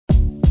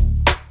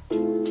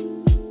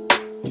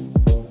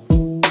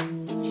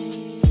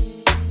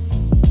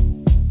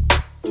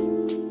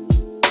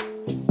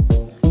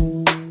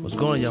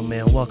yo,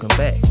 man, welcome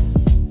back.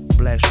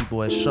 Blackstreet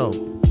Boys Show,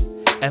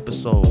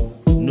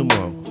 episode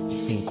numero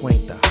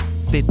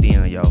 50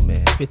 on y'all,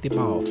 man. 50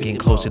 ball. Getting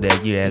close to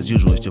that year as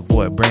usual. It's your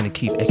boy, Brandon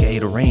Keith, a.k.a.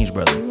 The Range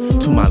Brother.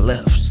 To my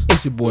left.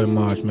 It's your boy,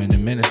 Marsh, man. The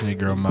menace in the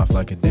girl mouth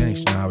like a Danny.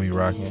 You know how we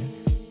rocking.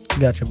 You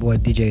got your boy,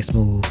 DJ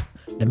Smooth,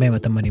 the man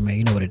with the money, man.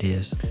 You know what it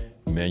is.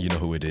 Man, you know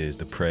who it is.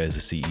 The Prez,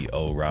 the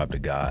CEO, Rob the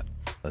God.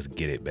 Let's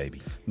get it,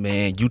 baby.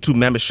 Man, YouTube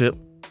membership,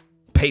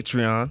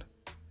 Patreon,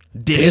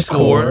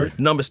 Discord.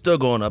 Numbers still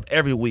going up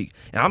every week.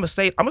 And I'm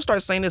gonna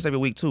start saying this every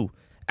week too.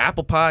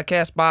 Apple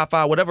Podcast,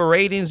 Spotify, whatever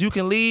ratings you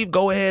can leave,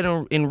 go ahead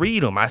and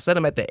read them. I said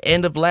them at the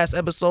end of last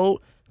episode.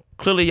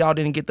 Clearly, y'all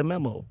didn't get the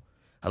memo.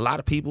 A lot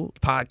of people,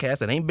 podcasts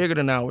that ain't bigger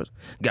than ours,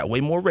 got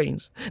way more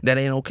ratings. That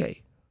ain't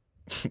okay.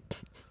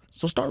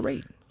 So start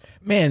rating.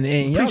 Man,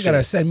 and y'all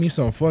gotta send me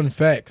some fun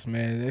facts,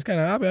 man. It's kind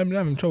of I'm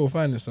having trouble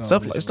finding some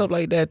stuff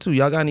like that too.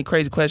 Y'all got any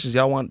crazy questions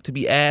y'all want to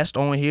be asked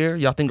on here?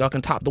 Y'all think y'all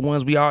can top the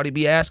ones we already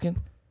be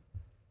asking?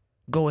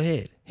 Go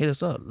ahead, hit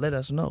us up. Let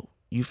us know.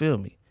 You feel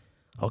me?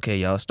 Okay,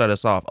 y'all. Start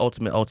us off.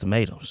 Ultimate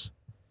ultimatums.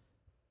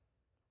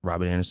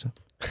 Robert Anderson.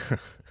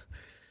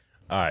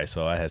 All right,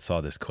 so I had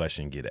saw this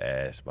question get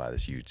asked by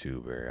this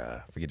YouTuber.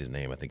 I forget his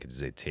name. I think it's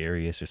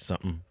Zetarius or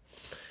something.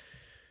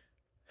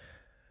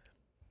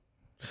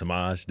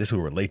 Samaj, this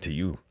will relate to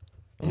you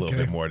a little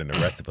bit more than the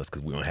rest of us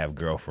because we don't have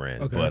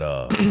girlfriends. Okay.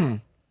 But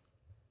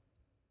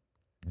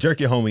jerk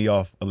your homie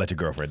off or let your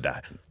girlfriend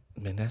die.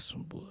 Man, that's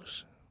some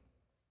bullshit.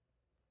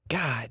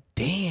 God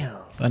damn.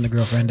 Let the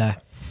girlfriend die.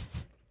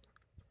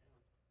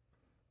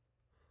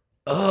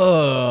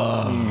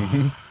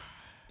 Oh.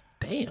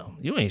 Damn.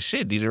 You ain't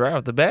shit, DJ, right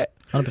off the bat.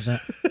 100%.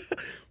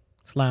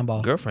 Slime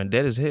ball. Girlfriend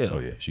dead as hell. Oh,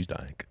 yeah, she's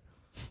dying.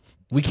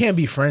 We can't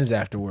be friends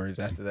afterwards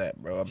after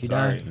that, bro. I'm sorry.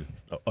 Dying.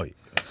 Oh, yeah.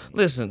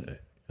 Listen,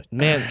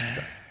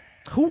 man,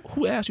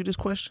 who asked you this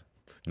question?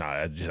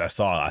 Nah, I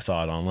saw it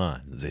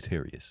online.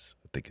 Zetarius,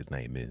 I think his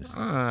name is.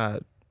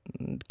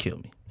 Kill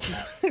me.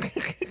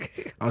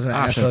 I was gonna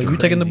ask So you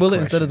taking the bullet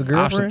instead of the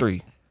girlfriend? Option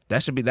 3.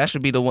 That should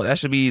be the one. That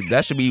should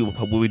be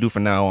what we do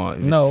from now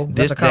on. No,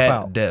 that's a cop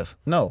out. Death.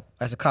 No,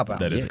 that's a cop out.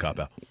 That is a cop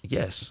out.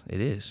 Yes, it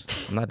is.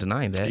 I'm not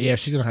denying that. Yeah,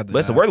 she's gonna have to.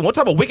 Listen, what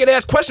type of wicked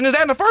ass question is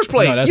that in the first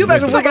place? No, You've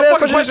asked a wicked ass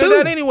question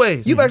that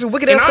anyway. You've asked a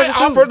wicked ass question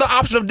And I offer the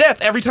option of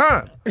death every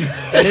time.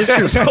 That is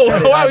true.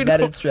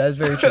 That is true. That is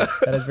very true.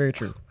 That is very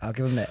true. I'll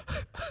give him that.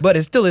 But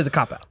it still is a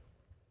cop out.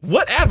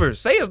 Whatever.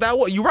 Say is that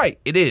what? You're right.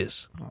 It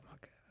is. Oh my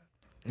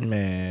God.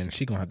 Man,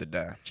 she gonna have to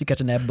die. She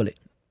catching that bullet.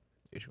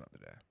 Yeah, she gonna have to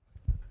die.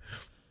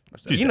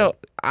 You know,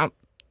 I'm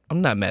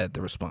not mad at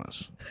the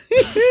response.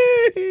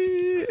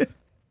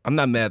 I'm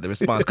not mad at the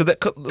response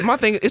because my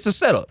thing, it's a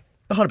setup.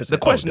 100%. The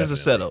question is a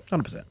setup.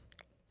 100%.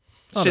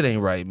 Shit ain't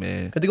right,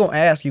 man. Because they're going to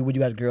ask you, would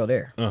you got a girl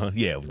there?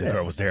 Yeah, the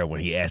girl was there when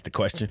he asked the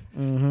question.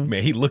 Mm-hmm.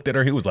 Man, he looked at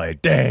her. He was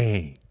like,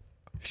 dang,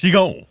 she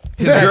gone.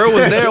 His girl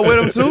was there with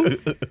him,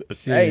 too?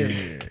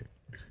 Hey,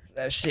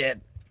 that shit.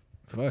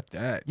 Fuck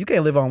that. You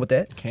can't live on with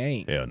that.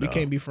 Can't. Hell no. We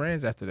can't be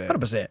friends after that.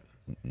 100%.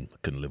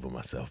 Couldn't live with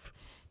myself.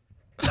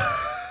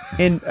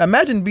 And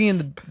imagine being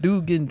the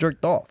dude getting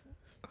jerked off.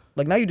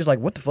 Like, now you're just like,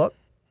 what the fuck?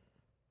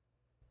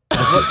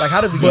 Like, how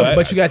did we get?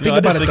 But you got to think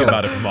about it, think though.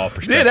 about it from all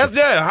perspectives.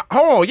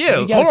 Hold on, yeah.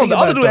 Hold on. The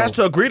other dude has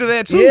to agree to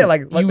that, too. Yeah,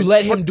 like you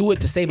let him do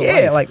it to save a life.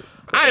 Yeah, like.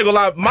 I ain't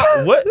gonna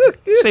lie. What?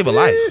 Save a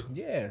life.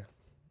 Yeah.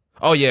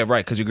 Oh, yeah,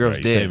 right, because your girl's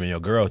Right, dead. saving your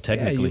girl,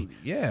 technically.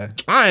 Yeah.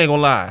 I ain't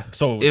gonna lie.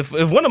 So if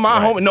one of my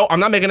homies, no, I'm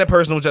not making that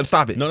personal. Just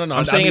stop it. No.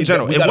 I'm saying in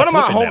general. If one of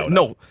my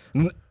homies,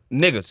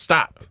 nigga,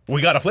 stop.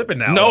 We gotta flip it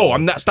now. No,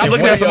 I'm not. Stop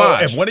looking at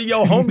Samaj. If one of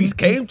your homies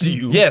came to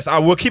you, yes, I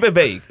will keep it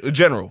vague. In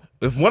general,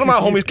 if one of my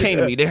homies came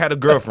to me, they had a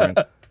girlfriend,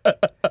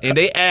 and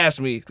they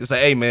asked me, they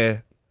say, "Hey,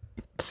 man,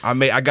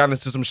 I got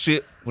into some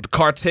shit with the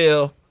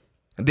cartel,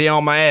 and they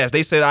on my ass.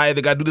 They said I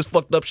either got to do this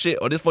fucked up shit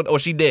or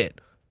she dead."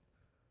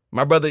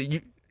 My brother,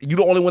 you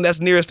the only one that's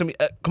nearest to me.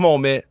 Come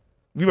on, man.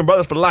 We've been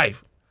brothers for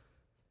life.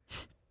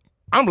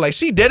 I'm like,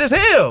 she dead as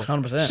hell.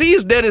 100%. She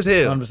is dead as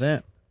hell.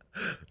 100%.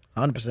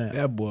 100%.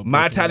 That boy.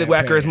 My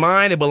tallywhacker is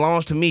mine. It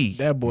belongs to me.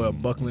 That boy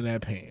buckling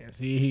that pants.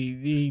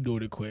 He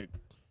doing it quick.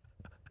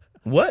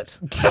 What?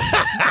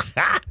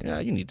 Yeah,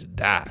 you need to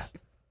die.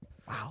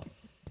 Wow.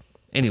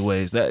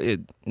 Anyways,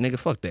 nigga,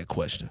 fuck that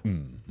question.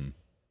 Mm-hmm.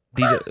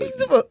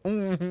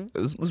 DJ,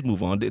 let's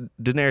move on.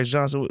 Daenerys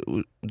Johnson,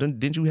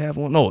 didn't you have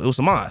one? No, it was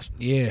Samaj.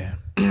 Yeah.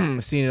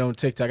 Seen it on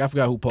TikTok. I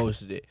forgot who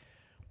posted it.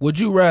 Would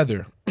you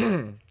rather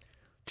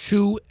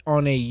chew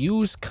on a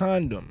used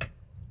condom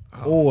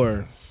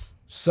or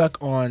suck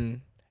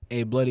on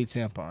a bloody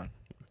tampon?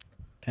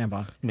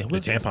 Tampon. Man, the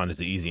tampon is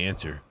the easy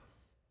answer.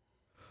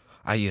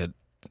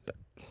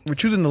 We're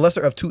choosing the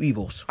lesser of two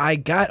evils. I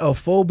got a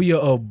phobia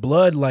of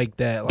blood like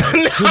that.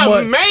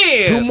 Like,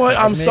 man. Too much.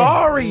 I'm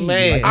sorry.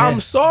 Man. I'm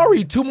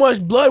sorry. Too much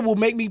blood will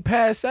make me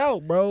pass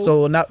out, bro.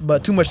 So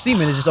but too much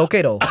semen is just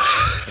okay though.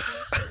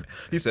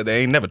 He said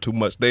they ain't never too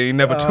much. They ain't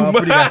never too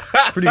much.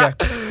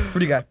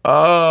 Pretty guy.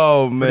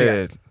 Oh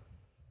man.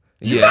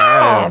 Yeah.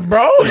 Nah,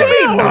 bro. What you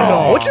mean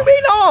no? What you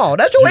mean no?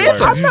 That's your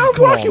answer. I'm not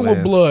Come on, rocking with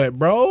man. blood,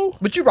 bro.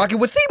 But you rocking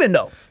with semen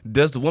though.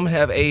 Does the woman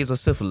have AIDS or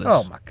syphilis?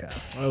 Oh my god.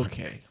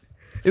 Okay.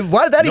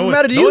 Why does that even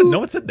matter to you? No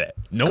one said that.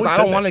 No one Because I said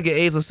don't that. want to get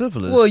AIDS or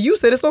syphilis. Well, you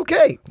said it's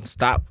okay.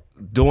 Stop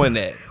doing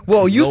that.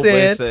 Well, you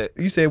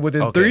Nobody said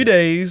within Okay. 3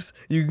 days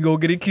you can go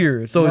get it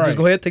cured. So Right. just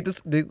go ahead and take this.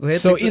 Go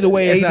ahead So take either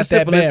way, it's AIDS not or that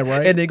syphilis, bad,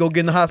 right? And then go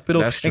get in the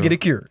hospital That's and get true.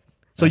 it cured.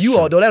 So That's you true.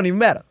 all know that don't even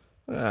matter.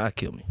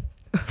 Kill me.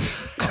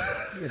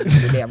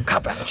 Damn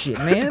cop out shit,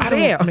 man.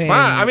 Damn. man.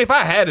 Fine. I mean, if I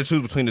had to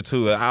choose between the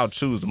two, I'll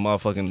choose the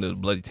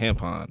bloody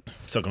tampon.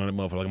 Sucking on that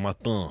motherfucker like my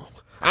thumb.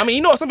 I mean,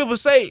 you know what some people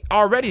say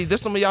already? There's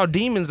some of y'all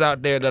demons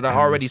out there that are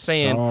already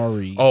saying,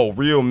 sorry. "Oh,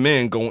 real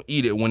men gonna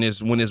eat it when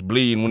it's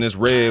bleeding, when it's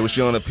red, when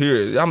she on a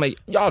period." I mean,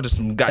 y'all just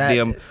some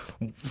goddamn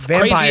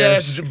crazy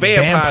ass vampires.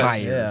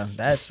 Vampires. Yeah,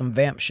 that's some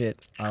vamp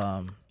shit.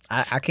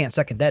 I can't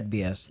second that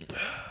BS.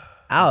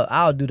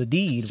 I'll do the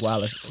deed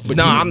while it's. But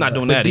no, I'm not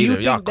doing that do you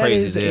either. Y'all think that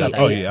crazy is as hell.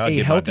 Oh yeah,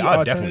 a healthy I'll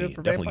alternative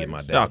for definitely get my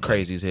vampires? dad. Y'all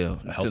crazy as hell.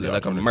 healthy Like a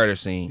alternative. murder Do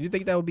scene. you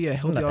think that would be a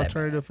healthy not that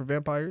alternative for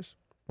vampires?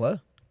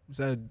 What?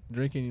 Instead of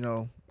drinking,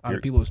 out You're-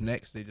 of people's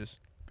necks, they just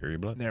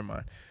Period blood. never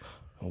mind.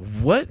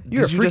 What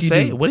You're did a you freaky just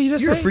say? dude. What did you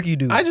just You're say? a freaky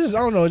dude. I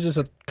don't know. It's just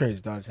a crazy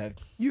thought I just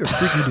had. You're a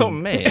freaky dude. Oh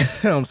man,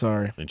 I'm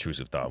sorry.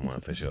 Intrusive thought one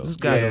for sure. this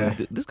guy, Yeah.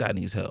 this guy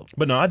needs help.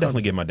 But no, I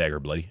definitely get my dagger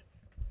bloody.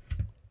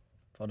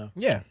 Oh, no.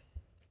 Yeah,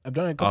 I've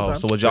done it a couple Oh,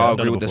 times. so would Yeah, y'all I've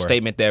done agree it with the before.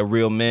 statement that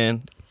real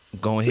men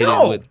gonna hit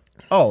No. it with?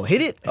 Oh,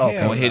 hit it? Oh,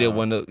 Hell Gonna hit it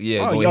when the oh,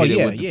 gonna oh, hit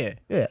yeah, it with.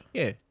 yeah,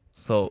 yeah.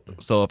 So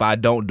if I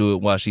don't do it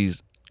while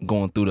she's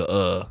going through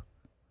the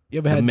You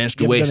ever The had you ever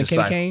menstruation done a candy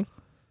cycle. cane?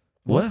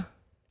 what?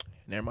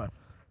 Never mind.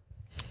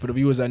 For the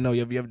viewers that know,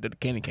 you ever done a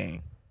candy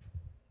cane?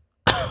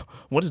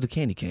 What is the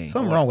candy cane?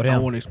 Something wrong with I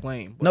him. won't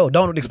explain. but No,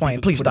 don't explain.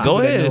 people- Please for the stop. Go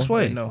people that ahead, know,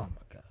 explain. they know.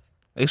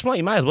 Explain.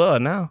 You might as well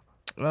now.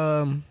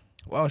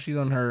 While she's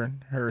on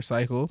her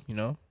cycle,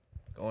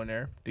 go in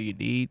there, do your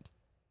deed,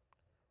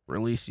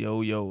 release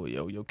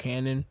your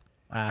cannon,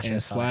 I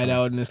and slide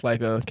out, and it's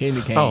like a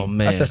candy cane. Oh I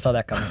man, should have saw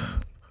that coming.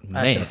 I should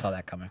man, have saw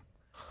that coming.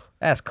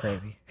 That's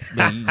crazy.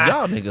 Man,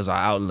 y'all niggas are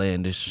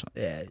outlandish.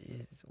 Yeah.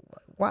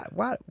 Why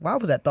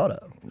was that thought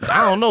of?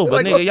 I don't know,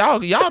 but Like,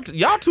 nigga,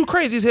 y'all too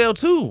crazy as hell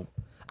too.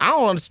 I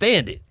don't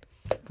understand it.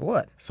 For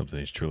what? Something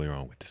is truly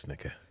wrong with this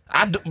nigga.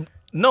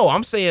 No,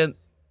 I'm saying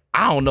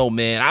I don't know,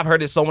 man. I've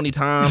heard it so many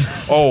times.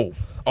 oh,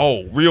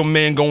 real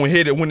men gonna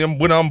hit it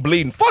when I'm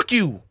bleeding. Fuck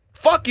you,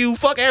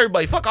 fuck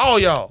everybody, fuck all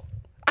y'all.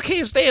 I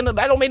can't stand it.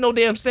 That don't make no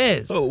damn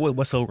sense. Oh,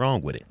 what's so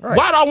wrong with it? Right.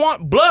 Why do I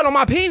want blood on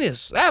my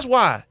penis? That's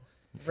why.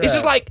 It's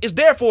just like it's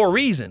there for a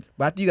reason.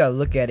 But I think you gotta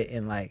look at it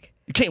in like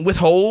You can't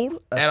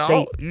withhold a at state,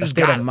 all. You a just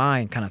state got of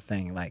mind kind of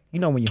thing. Like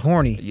when you're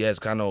horny, Yeah, it's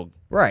kind of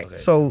right? Okay.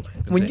 So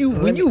when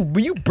Continue.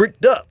 you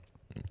bricked up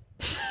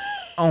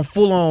on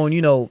full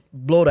on,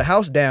 blow the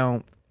house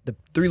down, the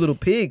Three Little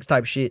Pigs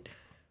type shit.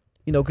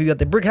 Because you got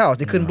the brick house,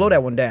 they couldn't blow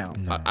that one down.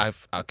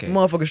 okay.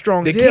 Motherfucker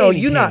strong The as hell. candy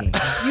You not.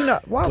 cane.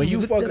 Why when would you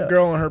look fuck that a up?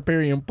 girl on her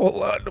period and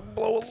pull out the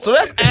blow. So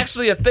that's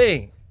actually a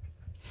thing.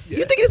 You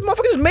think this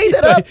motherfucker just made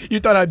that up? You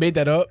thought I made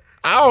that up?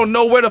 I don't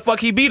know where the fuck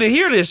he be to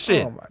hear this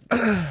shit. Oh my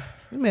god,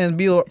 this man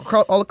be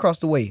all across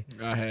the way.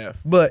 I have.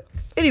 But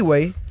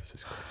anyway,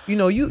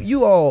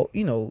 you all,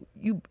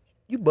 you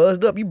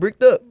buzzed up, you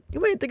bricked up.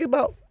 You ain't thinking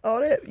about all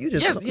that. You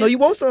just Yes. you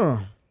want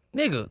some.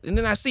 Nigga, and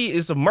then I see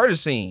it's a murder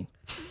scene.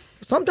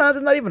 Sometimes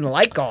it's not even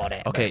like all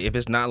that. Okay, if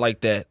it's not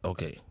like that,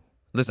 okay.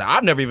 Listen,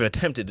 I've never even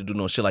attempted to do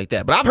no shit like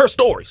that, but I've heard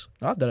stories.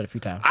 I've done it a few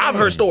times. I've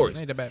heard stories.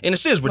 Ain't that bad. And the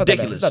shit is not that bad.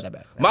 ridiculous. It's not that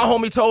bad. My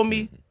homie told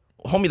me,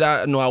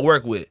 that I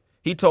work with,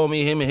 he told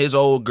me him and his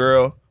old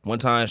girl, one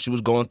time she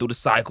was going through the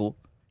cycle,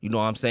 you know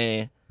what I'm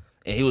saying?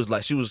 And he was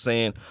like, she was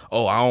saying,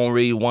 oh, I don't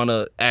really want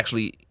to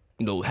actually,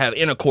 have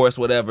intercourse,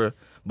 whatever.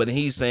 But then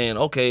he's saying,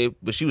 okay,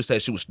 but she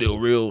said she was still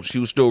real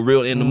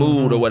in the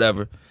mood or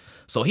whatever.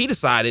 So he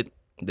decided,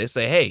 they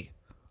say, hey,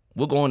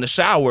 we'll go in the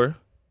shower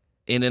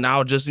and then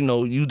I'll just,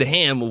 use the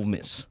hand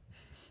movements.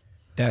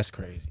 That's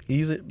crazy.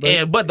 Use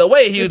it, But the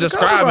way he was it's a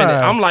describing it,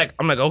 compromise.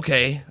 I'm like,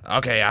 okay,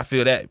 I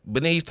feel that.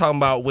 But then he's talking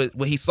about what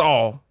he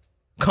saw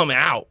coming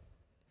out,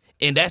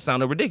 and that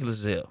sounded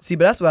ridiculous as hell. see,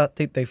 but that's why I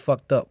think they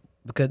fucked up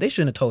because they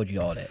shouldn't have told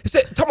you all that. He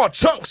said talking about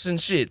chunks and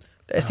shit.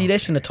 See, they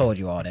shouldn't have told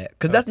you all that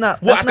because that's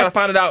not. Well, I That's gotta not,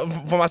 find it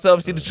out for myself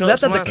and see the chunks.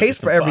 that's not the for case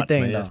for Them clots,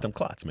 everything man. though. It's them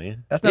clots,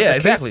 man. That's not Yeah, the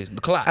exactly. Case.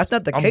 The clock. That's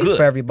not the I'm case good.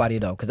 for everybody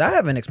though, because I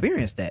haven't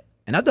experienced that,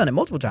 and I've done it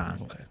multiple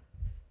times. Okay,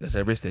 that's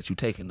that risk that you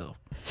taking though.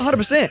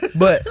 100%.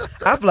 But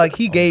I feel like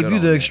he gave good you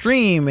on the that.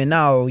 extreme, and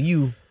now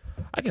you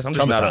I guess I'm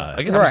just not. Traumatized. I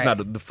guess I'm just Right.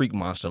 not the freak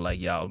monster like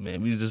y'all,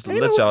 man. We just Ain't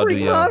let no y'all do freak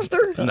y'all.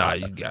 monster. Nah,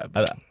 you got.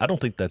 I don't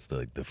think that's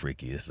the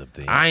freakiest of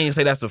things. I ain't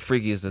say that's the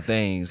freakiest of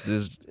things.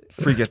 There's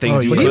freakier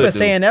things you But could he been do.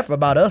 saying that for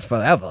about us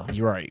forever,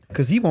 You're right.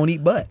 because he won't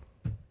eat butt.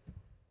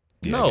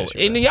 Yeah, I No, guess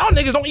you're and right. y'all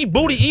niggas don't eat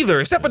booty either,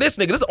 except for this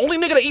nigga. This is the only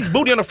nigga that eats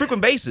booty on a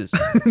frequent basis.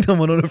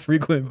 Someone on a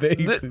frequent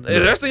basis.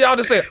 The rest of y'all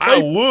just say, I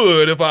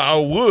would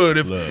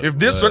if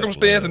this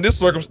circumstance and this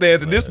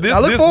circumstance and this I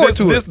look forward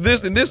to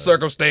this and this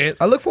circumstance.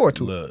 I look forward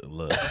to it.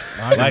 Look.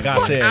 Like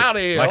I said, outta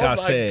here. like Oh I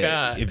my said,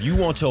 God. if you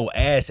want your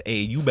ass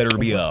ate, you better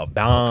be a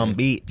bomb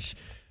bitch.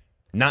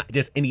 Not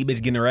just any bitch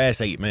getting her ass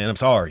ate, man. I'm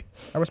sorry.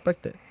 I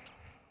respect that.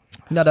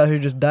 You're not out here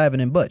just diving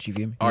in butts, you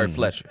get me? Ari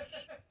Fletcher.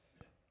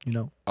 You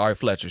know? Ari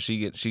Fletcher, she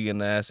getting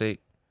the ass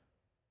ate.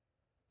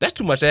 That's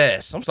too much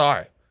ass. I'm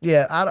sorry.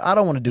 Yeah, I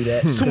don't want to do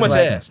that. Too much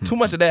ass. Too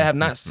much of that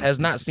has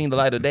not seen the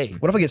light of day.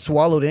 What if I get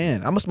swallowed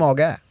in? I'm a small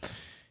guy.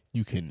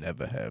 You can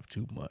never have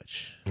too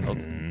much.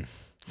 Yeah,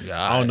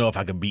 I don't know if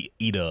I could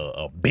eat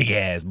a big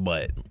ass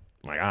butt.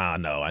 Like, I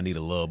don't know. I need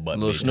a little butt.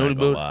 Little bitch, snooty not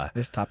gonna boot? lie.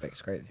 This topic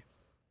is crazy.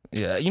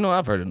 Yeah,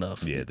 I've heard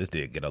enough. Yeah, this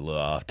did get a little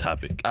off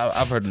topic.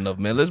 I've heard enough,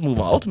 man. Let's move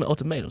on. Ultimate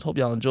Ultimatums. Hope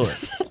y'all enjoy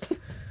it.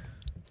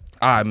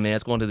 All right, man.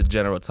 Let's go into the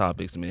general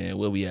topics, man.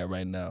 Where we at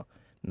right now?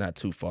 Not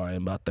too far in,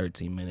 about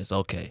 13 minutes.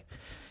 Okay.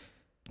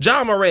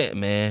 John Morant,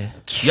 man.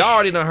 Y'all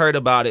already done heard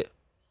about it.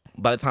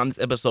 By the time this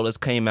episode has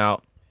came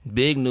out,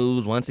 big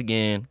news once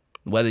again.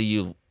 Whether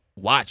you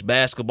watch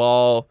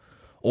basketball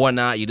or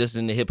not, you just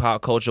in the hip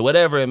hop culture,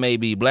 whatever it may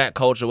be, black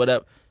culture,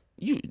 whatever.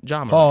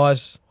 John Morant.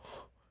 Pause.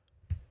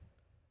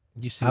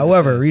 You see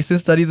However,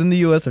 recent studies in the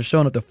U.S. have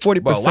shown up to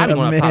 40% Bro, why we of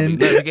going off topic? men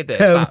Let me get that.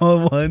 have Stop.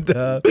 on one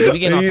time. We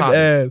getting off topic.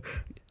 Ass.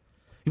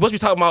 You supposed to be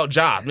talking about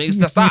jobs. Man,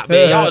 stop,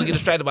 man. Y'all always get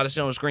distracted by the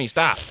shit on the screen.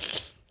 Stop.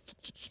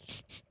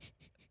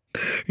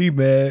 He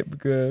mad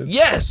because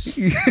Yes.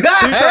 You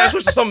trying to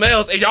switch to something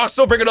else, and y'all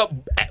still bringing up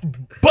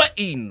butt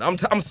eating. I'm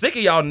sick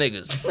of y'all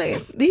niggas.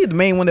 Man, he's the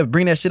main one that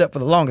bring that shit up for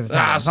the longest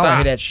time. I don't stop. wanna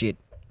hear that shit.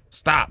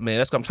 Stop, man.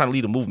 That's 'cause I'm trying to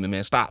lead a movement,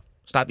 man. Stop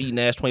eating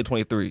ass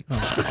 2023.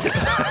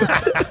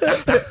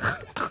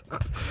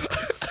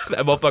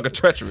 That motherfucker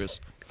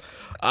treacherous.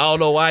 I don't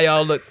know why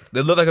y'all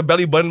they look like a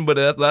belly button,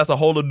 but that's a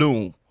hole of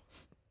doom.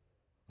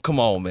 Come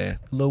on, man.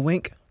 Lil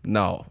Wink.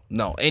 No.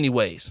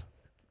 Anyways,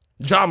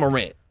 John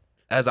Morant,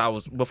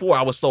 before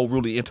I was so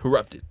rudely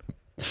interrupted.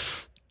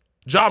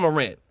 John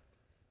Morant,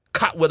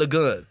 caught with a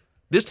gun.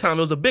 This time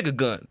it was a bigger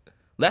gun.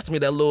 Last time he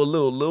had that little,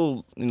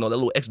 that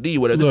little XD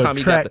or whatever. This time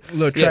he got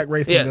the track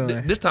racing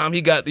gun. This time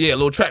he got a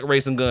little track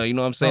racing gun. You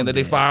know what I'm saying? That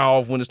they fire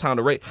off when it's time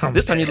to race.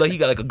 This time he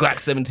got like a Glock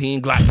 17,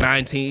 Glock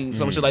 19,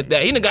 some shit like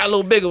that. He done got a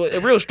little bigger,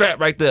 a real strap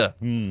right there,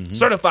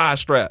 certified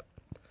strap.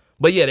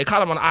 But yeah, they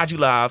caught him on IG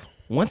Live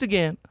once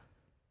again.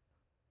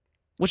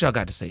 What y'all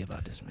got to say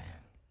about this, man?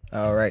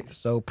 All right.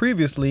 So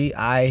previously,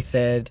 I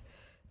said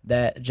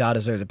that Ja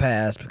deserves a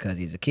pass because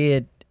he's a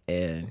kid,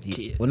 and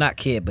well, not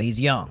kid, but he's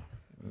young.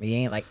 He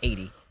ain't like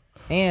 80,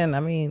 and I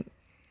mean,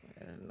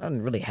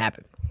 nothing really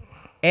happened.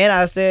 And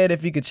I said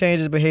if he could change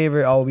his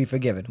behavior, all will be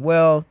forgiven.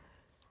 Well,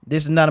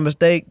 this is not a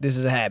mistake. This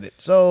is a habit.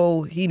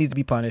 So he needs to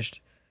be punished,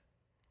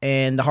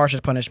 and the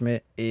harshest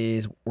punishment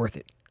is worth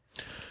it.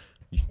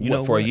 You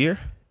know for a what? year?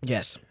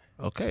 Yes.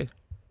 Okay.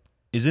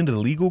 Is it a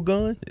legal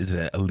gun? Is it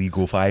an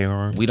illegal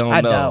firearm? We don't I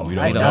know. doubt. We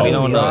I don't doubt. know. We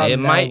don't know. Rob, It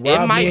might.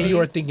 Rob, It might. me and Be. you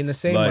are thinking the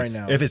same Like, right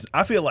now.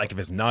 I feel like if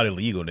it's not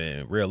illegal,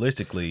 then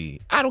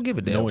realistically, I don't give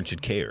a damn. no one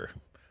should care.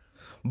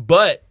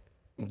 But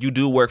you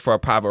do work for a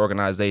private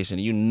organization.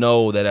 You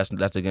know that's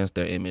against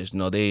their image. You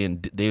know they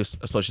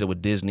associated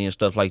with Disney and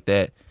stuff like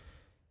that.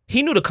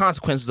 He knew the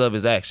consequences of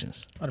his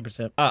actions.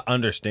 100%. I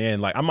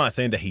understand. Like, I'm not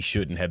saying that he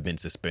shouldn't have been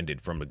suspended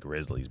from the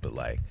Grizzlies, but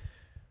like,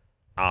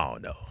 I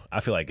don't know.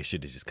 I feel like his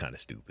shit is just kind of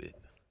stupid.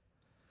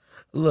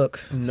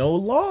 Look, no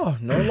law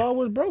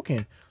was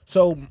broken.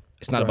 So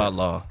It's not about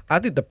law. I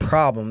think the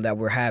problem that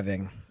we're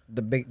having,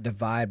 the big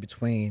divide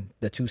between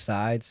the two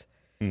sides,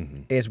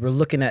 is we're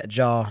looking at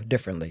Ja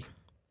differently.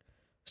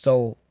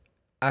 So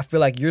I feel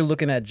like you're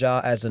looking at Ja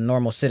as a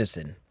normal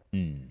citizen.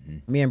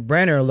 Me and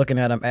Brandon are looking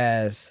at him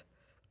as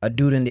a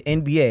dude in the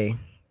NBA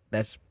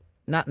that's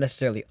not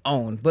necessarily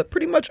owned, but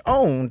pretty much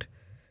owned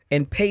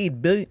and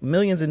paid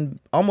millions and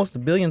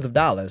almost billions of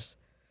dollars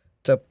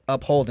to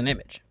uphold an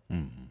image.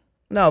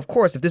 Now, of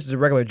course, if this is a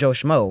regular Joe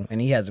Schmo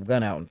and he has a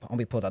gun out and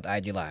only pulled out the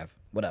IG Live,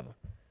 whatever.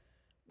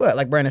 But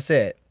like Brandon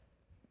said,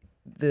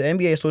 the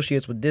NBA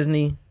associates with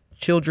Disney,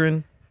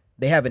 children,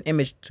 they have an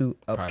image to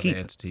Private upkeep.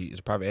 entity.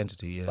 It's a private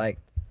entity. Yeah. Like,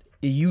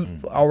 you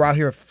are out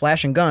here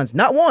flashing guns,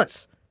 not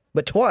once,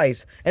 but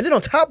twice. And then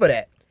on top of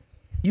that,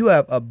 you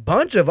have a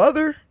bunch of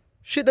other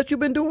shit that you've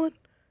been doing.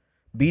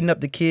 Beating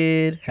up the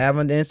kid,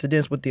 having the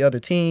incidents with the other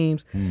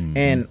teams,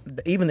 and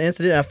even the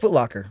incident at Foot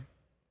Locker.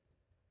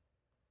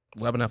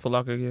 What happened at Foot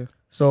Locker again?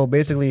 So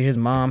basically, his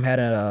mom had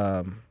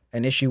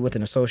an issue with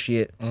an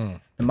associate. The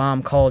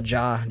mom called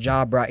Ja.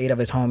 Ja brought 8 of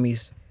his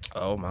homies.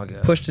 Oh my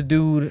God. Pushed the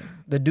dude.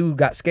 The dude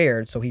got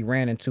scared, so he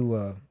ran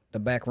into the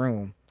back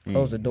room,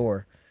 closed the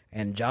door,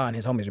 and Ja and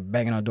his homies are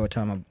banging on the door,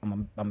 telling him,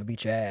 "I'm gonna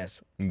beat your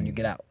ass when you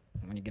get out,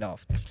 when you get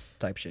off,"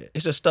 type shit.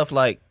 It's just stuff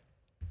like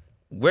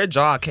where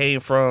Ja came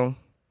from.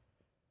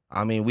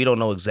 I mean, we don't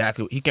know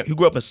exactly. He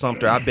grew up in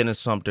Sumter. I've been in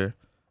Sumter.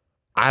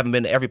 I haven't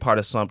been to every part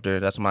of Sumter.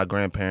 That's where my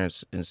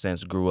grandparents, in a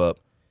sense, grew up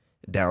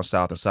down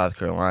south in South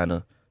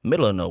Carolina.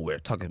 middle of nowhere,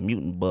 talking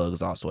mutant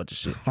bugs, all sorts of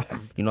shit.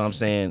 You know what I'm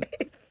saying?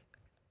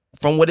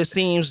 From what it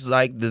seems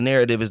like, the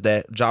narrative is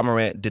that Ja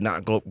Morant did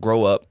not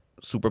grow up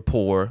super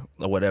poor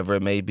or whatever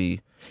it may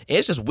be. And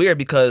it's just weird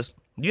because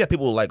you have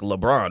people like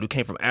LeBron who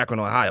came from Akron,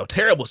 Ohio,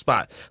 terrible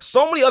spot.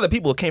 So many other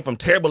people came from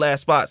terrible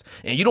ass spots,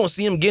 and you don't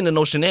see them getting into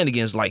no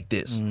shenanigans like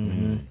this.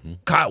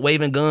 Caught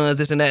waving guns,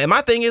 this and that. And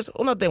my thing is,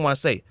 another thing I want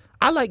to say,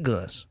 I like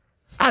guns.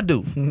 I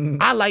do.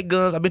 I like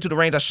guns. I've been to the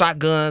range. I shot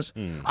guns.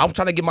 I'm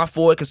trying to get my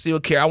Ford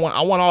concealed carry. I want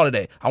all of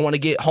that. I want to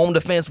get home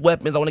defense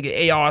weapons. I want to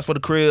get ARs for the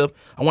crib.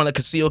 I want to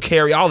conceal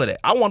carry, all of that.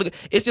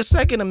 It's your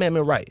Second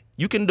Amendment right.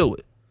 You can do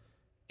it.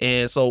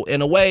 And so,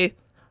 in a way,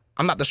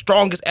 I'm not the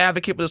strongest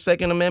advocate for the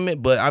Second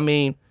Amendment, but I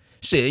mean,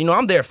 shit,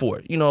 I'm there for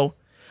it,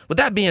 With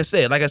that being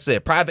said, like I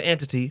said, private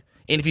entity,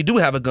 and if you do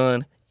have a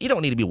gun, you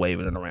don't need to be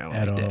waving it around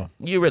At like all.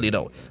 that. You really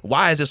don't.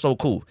 Why is it so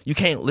cool? You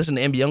can't listen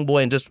to NBA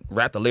Youngboy and just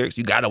rap the lyrics.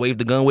 You gotta wave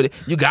the gun with it.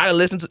 You gotta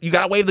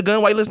wave the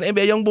gun while you listen to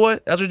NBA Youngboy.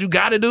 That's what you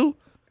gotta do.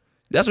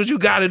 That's what you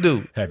gotta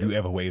do. Have you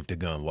ever waved a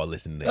gun while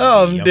listening to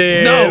I'm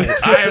dead. No,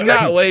 I have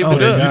not waved the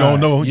gun. You don't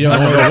know. You don't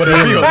know what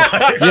it feels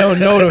like. You don't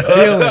know the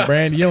feeling,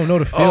 Brandon. You don't know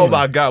the feeling. Oh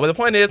my God. But the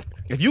point is,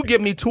 if you give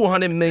me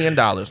 $200 million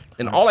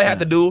and all I have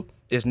to do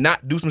is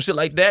not do some shit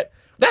like that,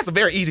 that's a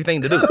very easy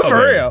thing to do. For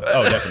real.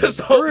 Oh, definitely.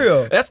 So, For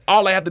real. That's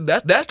all I have to.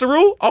 That's the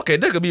rule. Okay,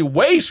 there could be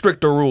way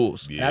stricter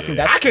rules. Yeah. I think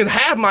that's I can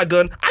have my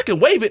gun. I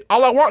can wave it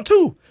all I want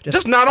to.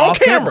 Just not on off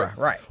camera.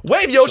 Right.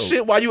 Wave your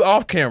shit while you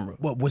off camera.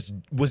 What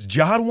was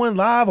John one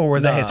live or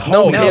was that his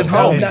No, homie? his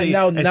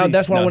homie. Now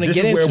that's what I want to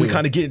get This is where into. we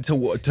kind of get into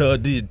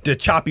the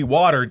choppy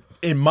water,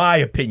 in my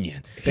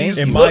opinion. He's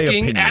in my looking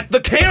opinion. at the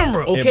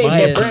camera. Okay, In my but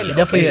opinion, Brandon, He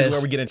definitely this is.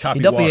 where we get in choppy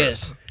He definitely water.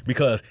 is.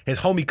 Because his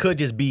homie could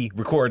just be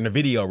recording the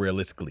video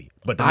realistically,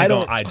 but the I nigga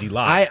don't. on IG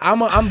Live. I'm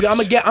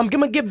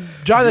gonna give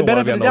Ja the don't wanna benefit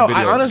of get the no doubt. I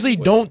video. honestly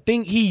don't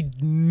think he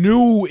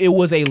knew it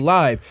was a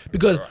live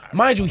because,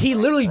 mind you, he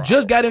literally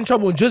just got in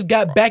trouble and just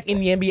got back in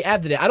the NBA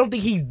after that. I don't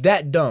think he's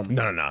that dumb.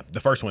 No. The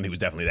first one, he was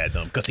definitely that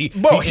dumb because he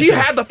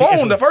had the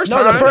phone the first No,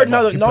 time. the first,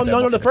 no, He no, put that no,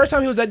 no. one The for first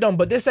time he was that dumb,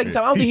 but this second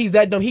time, I don't think he's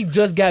that dumb. He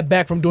just got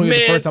back from doing it the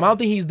Man. first time. I don't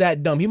think he's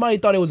that dumb. He might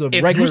have thought it was a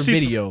If regular you see-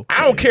 video.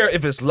 I don't care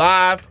if it's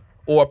live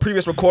or a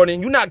previous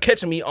recording. You're not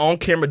catching me on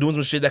camera doing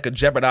some shit that could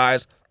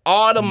jeopardize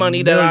all the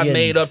money that I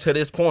made up to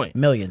this point.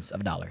 Millions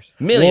of dollars.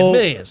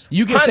 Millions.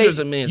 You can Hundreds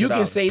say of millions you of can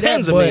dollars. say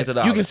Tens that, of millions of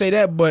but dollars. you can say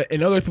that, but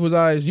in other people's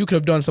eyes, you could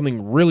have done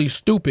something really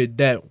stupid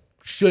that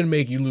should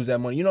make you lose that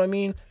money. You know what I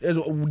mean? There's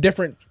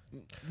different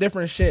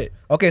shit.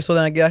 Okay, so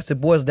then I guess it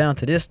boils down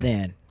to this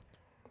then.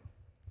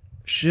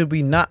 Should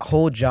we not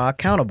hold Ja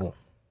accountable?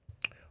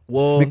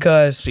 Well,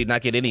 Because She'd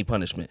not get any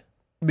punishment.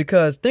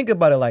 think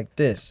about it like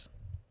this.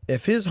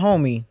 If his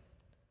homie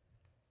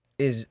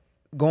is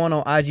going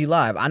on IG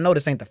Live, I know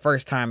this ain't the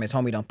first time his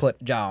homie done put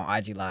Ja on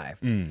IG Live.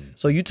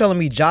 So you telling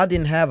me Ja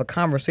didn't have a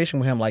conversation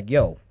with him like,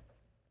 yo,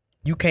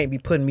 you can't be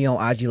putting me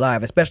on IG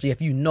Live, especially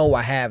if you know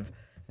I have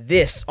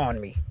this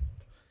on me.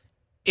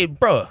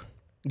 Bruh,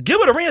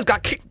 Gilbert Arenas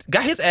got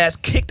his ass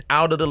kicked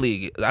out of the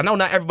league. I know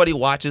not everybody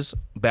watches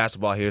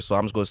basketball here, so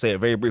I'm just going to say it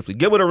very briefly.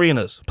 Gilbert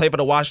Arenas played for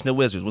the Washington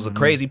Wizards, was a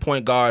crazy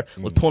point guard,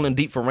 was pulling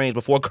deep for range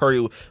before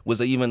Curry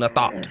was even a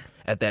thought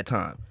at that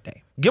time. Damn.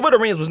 Gilbert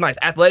Arenas was nice,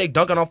 athletic,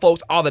 dunking on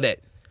folks, all of that.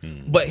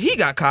 But he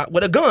got caught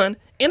with a gun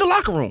in the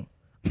locker room,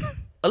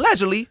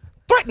 allegedly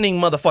threatening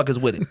motherfuckers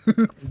with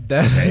it.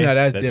 that's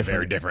That's different.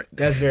 very different.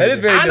 That's very. That is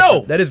different. very I different.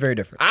 know. That is very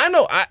different. I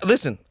know.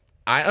 Listen,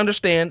 I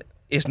understand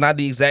it's not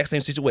the exact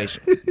same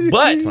situation,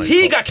 but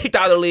he got kicked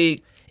out of the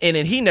league, and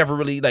then he never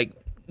really got.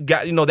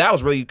 That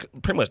was really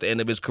pretty much the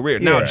end of his career.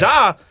 Now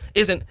Ja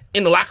isn't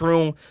in the locker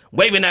room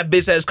waving that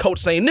bitch at his coach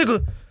saying,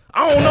 "Nigga,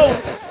 I don't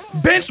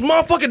know, bench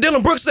motherfucking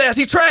Dylan Brooks ass,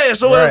 he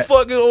trash or whatever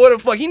the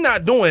fuck. He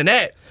not doing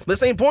that." But at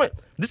the same point,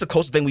 this is the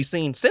closest thing we've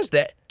seen since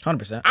that.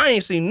 100%. I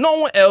ain't seen no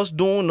one else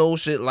doing no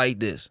shit like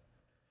this.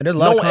 There's a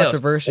lot No of one else.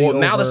 controversy. Or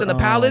Malice over, in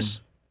the Palace.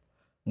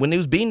 When he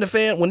was beating the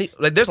fan,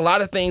 there's a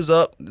lot of things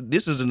up.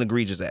 This is an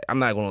egregious act. I'm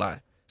not gonna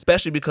lie,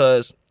 especially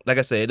because, like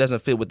I said, it doesn't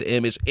fit with the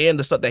image and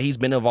the stuff that he's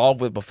been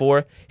involved with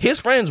before. His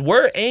friends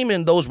were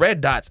aiming those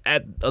red dots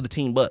at other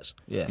team bus,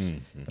 Yes.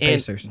 and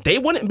Pacers. they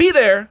wouldn't be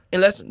there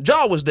unless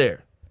Ja was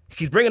there.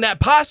 He's bringing that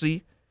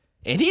posse,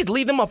 and he's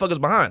leaving them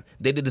motherfuckers behind.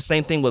 They did the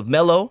same thing with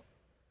Melo.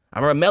 I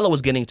remember Melo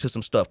was getting into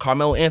some stuff.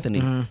 Carmelo Anthony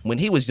when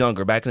he was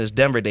younger, back in his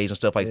Denver days and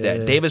stuff like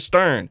that. David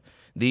Stern,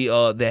 the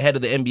head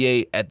of the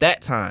NBA at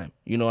that time.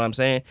 You know what I'm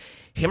saying?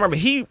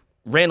 He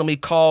randomly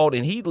called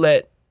and he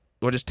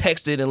just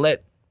texted and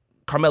let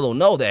Carmelo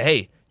know that,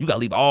 hey, you gotta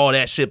leave all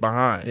that shit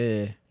behind.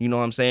 Yeah. You know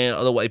what I'm saying?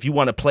 Otherwise, if you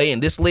want to play in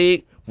this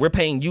league, we're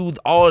paying you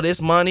all of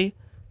this money.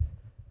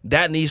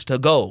 That needs to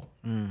go.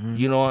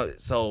 You know,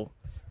 so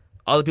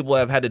other people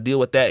have had to deal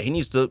with that. He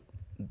needs to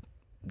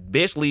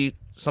basically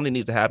something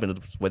needs to happen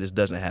where this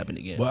doesn't happen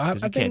again. Well, I 'Cause you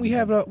think can't we do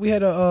had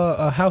that.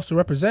 a House of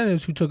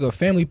Representatives who took a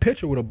family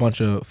picture with a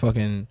bunch of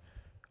fucking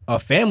a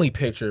family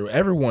picture.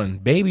 Everyone,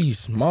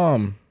 baby's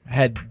mom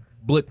had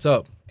blitzed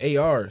up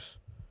ARs.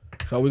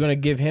 So we're gonna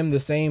give him the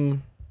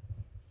same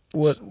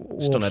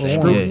Still not the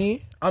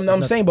scrutiny.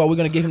 I'm saying, but we're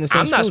gonna give him the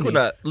same I'm not scrutiny. screwed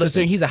up.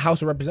 Listen, he's a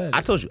House of Representatives.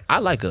 I told you, I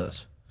like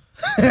us.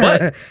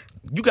 But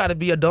you got to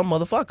be a dumb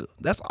motherfucker.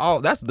 That's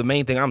all. That's the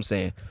main thing I'm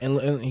saying.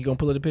 And he gonna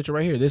pull up the picture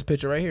right here. This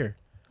picture right here.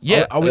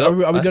 Yeah. Are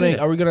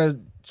we gonna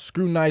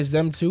scrutinize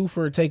them too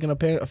for taking a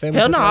family?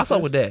 Hell no, I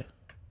fuck with that.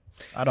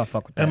 I don't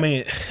fuck with that. I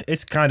mean,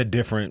 it's kind of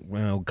different.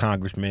 Well,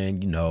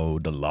 congressmen,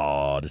 the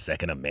law, the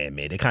Second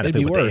Amendment, they kind of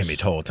fit with the image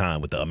whole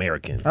time with the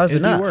Americans. How's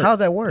it not? How's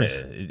that worse?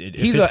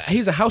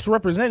 He's a House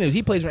Representative.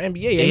 He plays for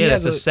NBA. Yeah,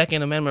 that's a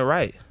Second Amendment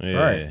right. Yeah.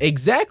 Right.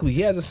 Exactly.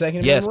 He has a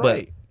Second Amendment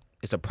right. But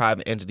it's a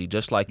private entity,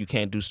 just like you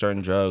can't do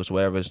certain drugs,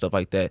 whatever, and stuff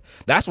like that.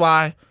 That's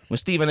why when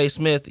Stephen A.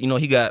 Smith, he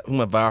went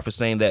viral for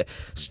saying that,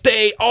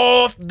 stay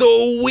off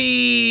the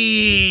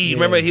weed. Yeah.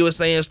 Remember, he was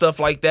saying stuff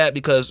like that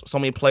because so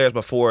many players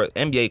before,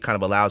 NBA kind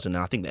of allows it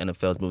now. I think the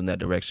NFL is moving that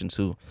direction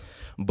too.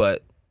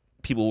 But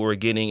people were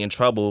getting in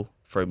trouble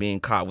for being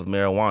caught with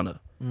marijuana.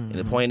 Mm-hmm. And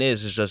the point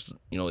is, it's just,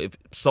 if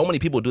so many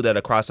people do that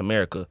across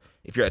America,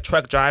 if you're a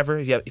truck driver,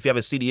 if you have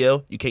a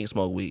CDL, you can't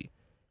smoke weed.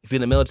 If you're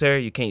in the military,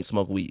 you can't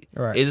smoke weed.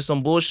 Right. Is it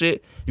some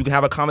bullshit? You can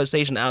have a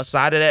conversation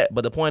outside of that,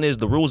 but the point is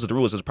the rules are the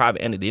rules. It's a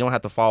private entity. They don't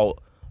have to follow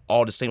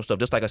all the same stuff,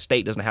 just like a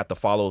state doesn't have to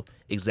follow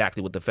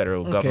exactly what the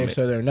federal government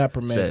so they're not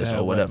permitted says to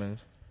have or whatever.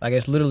 weapons. Like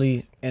it's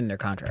literally in their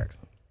contract.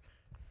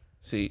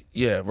 See,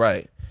 yeah,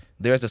 right.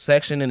 There's a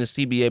section in the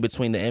CBA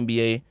between the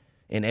NBA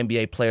and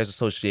NBA Players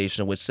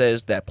Association which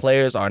says that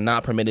players are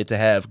not permitted to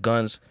have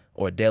guns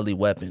or deadly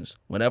weapons.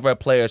 Whenever a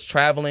player is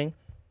traveling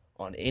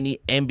on any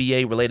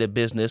NBA-related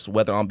business,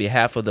 whether on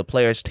behalf of the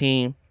player's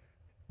team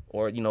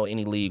or,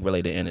 any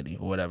league-related entity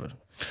or whatever.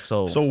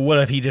 So what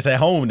if he just at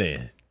home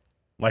then?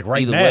 Like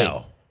right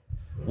now?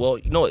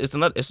 Way. Well, it's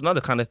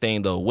another kind of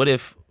thing, though. What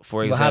if,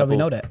 for example... how do we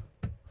know that?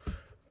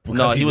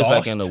 No, he was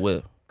like in the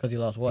whip. Because he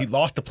lost what? He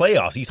lost the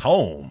playoffs. He's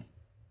home.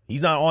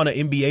 He's not on an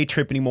NBA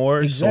trip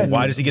anymore, so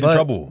why does he get in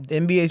trouble? The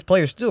NBA's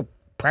players still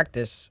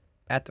practice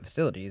at the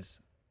facilities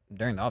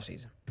during the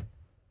offseason.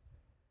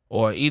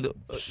 Or either...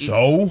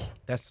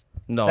 That's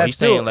he's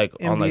saying like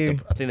NBA. On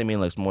like I think they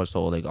mean like more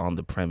so like on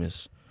the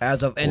premise.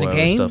 As of in the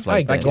game? Stuff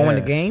like going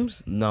to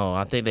games? No,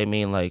 I think they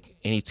mean like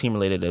any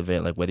team-related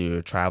event, like whether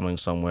you're traveling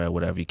somewhere or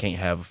whatever, you can't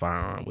have a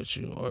firearm with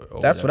you. Or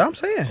that's whatever, what I'm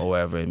saying. Or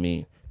whatever it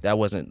mean. That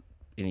wasn't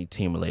any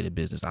team-related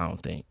business, I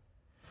don't think.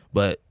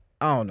 But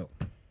I don't know.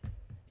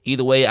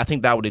 Either way, I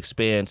think that would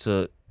expand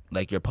to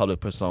like your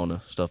public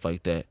persona, stuff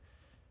like that.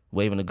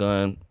 Waving a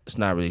gun, it's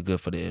not really good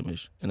for the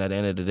image. And at the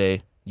end of the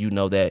day, you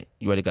know that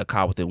you already got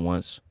caught with it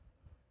once.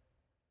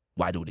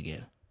 Why do it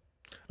again?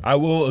 I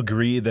will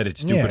agree that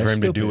it's stupid for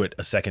him to do it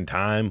a second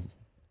time,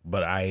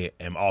 but I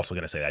am also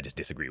going to say I just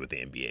disagree with the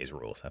NBA's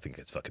rules. I think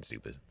it's fucking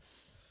stupid.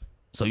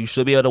 So you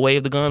should be able to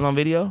wave the guns on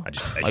video? I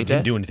just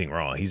didn't do anything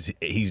wrong.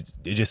 It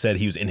just said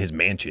he was in his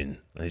mansion,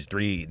 his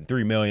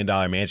 $3 million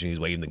mansion. He's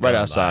waving the gun right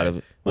outside of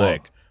it.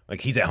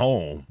 Like he's at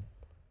home.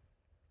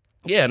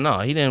 Yeah, no,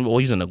 he didn't. Well,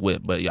 he's in the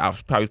whip, but I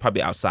was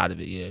probably outside of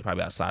it. Yeah,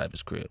 probably outside of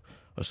his crib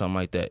or something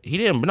like that. He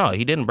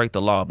didn't break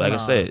the law. But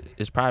like I said,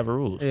 it's private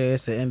rules. Yeah,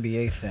 it's an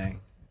NBA thing.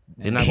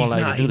 They're not gonna let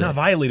you do He's that. not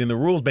violating the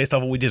rules based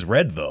off what we just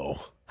read, though.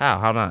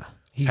 How not?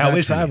 He's not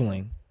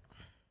traveling.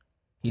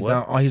 He's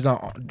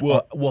not.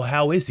 Well,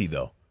 how is he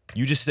though?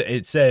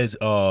 It says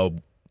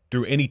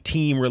through any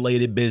team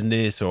related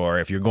business or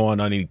if you're going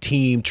on any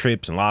team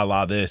trips and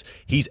this,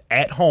 he's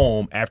at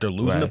home after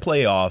losing the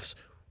playoffs,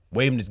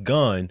 waving his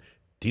gun.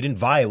 He didn't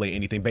violate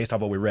anything based off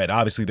what we read.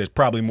 Obviously, there's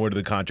probably more to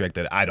the contract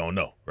that I don't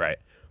know, right?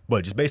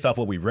 But just based off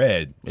what we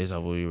read, he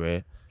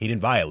didn't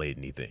violate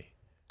anything.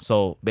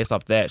 So based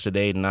off that, should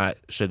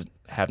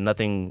have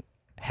nothing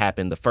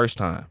happen the first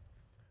time?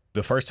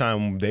 The first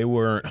time they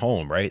weren't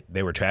home, right?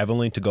 They were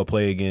traveling to go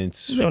play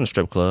against. They're in a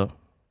strip club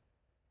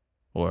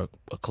or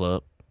a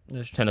club.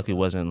 Technically,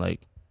 wasn't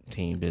like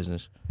team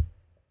business.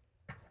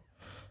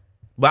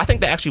 But I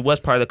think that actually was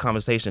part of the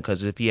conversation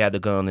because if he had the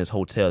gun in his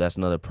hotel, that's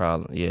another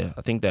problem. Yeah,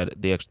 I think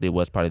that they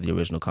was part of the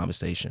original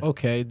conversation.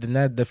 Okay,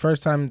 then the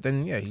first time,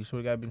 then yeah, he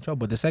should have got in trouble.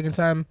 But the second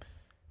time,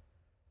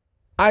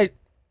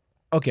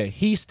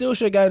 he still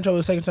should have got in trouble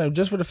the second time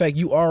just for the fact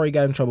you already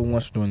got in trouble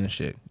once for doing this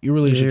shit. You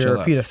really should chill out.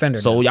 Repeat offender.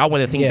 So y'all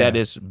wouldn't think that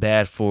is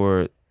bad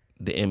for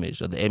the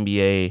image of the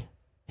NBA,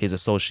 his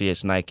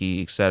associates,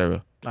 Nike,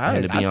 etc.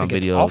 And to be on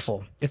videos. It's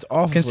awful. It's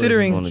awful.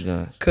 Considering,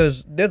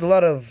 because there's a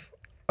lot of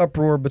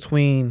uproar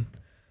between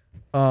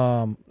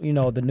the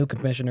new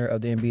commissioner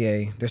of the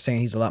NBA. They're saying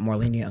he's a lot more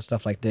lenient and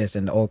stuff like this,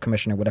 and the old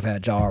commissioner would have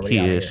had Ja already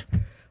out here.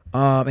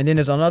 And then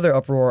there's another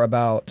uproar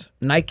about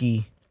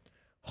Nike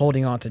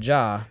holding on to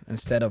Ja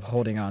instead of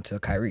holding on to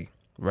Kyrie.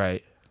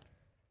 Right.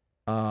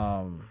 That's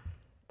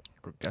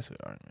an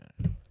argument.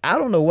 I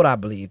don't know what I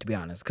believe, to be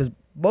honest, because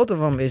both of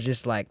them is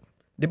just like,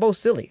 they're both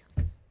silly.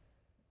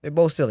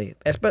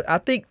 I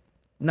think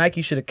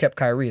Nike should have kept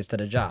Kyrie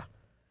instead of Ja.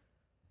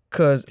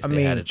 Because,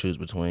 they had to choose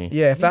between.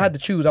 Yeah, if I had to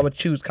choose, I would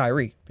choose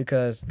Kyrie.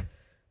 Because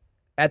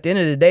at the end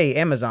of the day,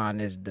 Amazon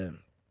is the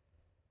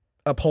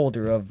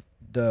upholder of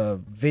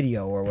the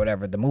video or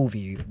whatever, the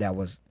movie that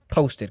was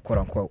posted, quote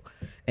unquote.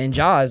 And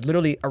Ja is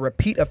literally a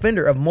repeat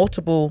offender of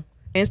multiple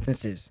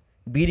instances.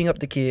 Beating up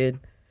the kid,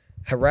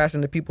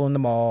 harassing the people in the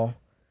mall,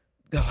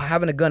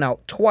 having a gun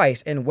out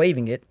twice and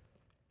waving it.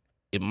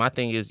 my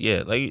thing is,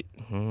 yeah, like,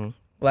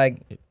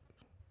 Like,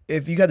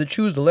 if you had to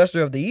choose the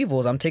lesser of the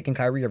evils, I'm taking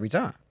Kyrie every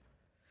time.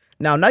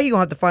 Now you're gonna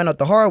have to find out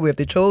the hard way if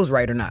they chose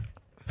right or not,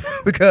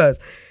 because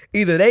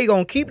either they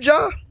gonna keep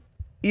Ja,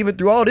 even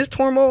through all this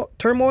turmoil,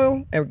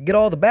 and get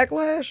all the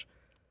backlash,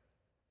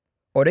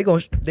 or they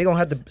gonna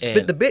have to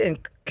split the bit and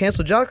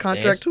cancel Ja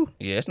contract too.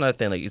 Yeah, it's another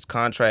thing. Like, it's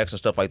contracts and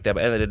stuff like that.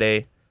 But at the end of the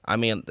day, I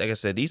mean, like I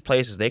said, these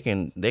places they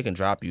can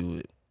drop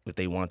you if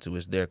they want to.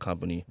 It's their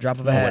company, Drop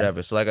of or a hat.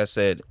 whatever. So like I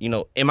said,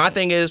 and my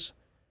thing is,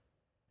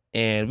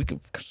 and we can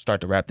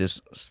start to wrap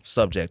this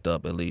subject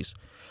up at least.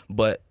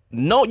 But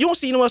no, you don't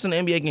see anyone else in the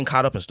NBA getting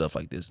caught up in stuff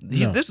like this.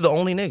 This is the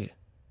only nigga.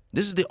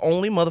 This is the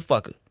only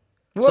motherfucker.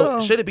 Well,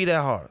 so should it be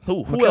that hard?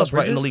 Who Mikal else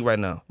right in the Bridges? league right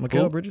now?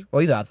 Mikal Bridges? Oh,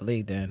 he's out the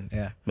league then.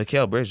 Yeah.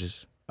 Mikal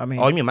Bridges. I mean,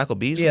 Oh, you mean Michael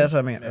Beasley? yeah, that's what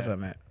I meant. That's what I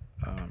meant.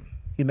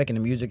 He's making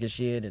the music and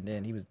shit, and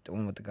then he was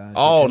doing with the guns.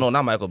 Oh no,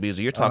 not Michael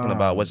Beasley. You're talking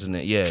about what's his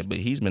name? Yeah, but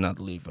he's been out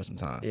the league for some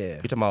time. Yeah.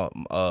 You're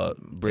talking about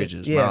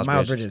Bridges. Yeah,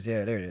 Miles Bridges.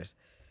 Yeah, there it is.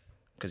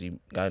 Because he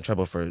got in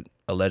trouble for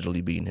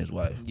allegedly beating his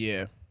wife.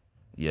 Yeah.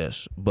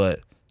 Yes,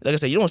 but like I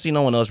said, you don't see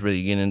no one else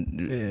really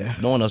getting. Yeah.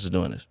 No one else is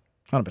doing this.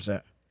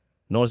 100%.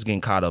 No one's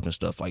getting caught up in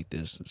stuff like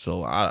this.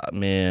 So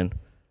man,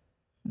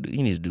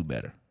 he needs to do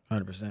better.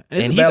 100%.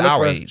 And he's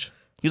our age.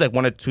 He's like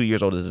 1 or 2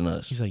 years older than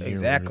us. He's like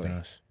Exactly.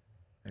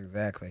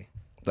 Exactly.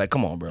 Like,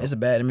 come on, bro. It's a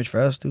bad image for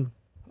us too.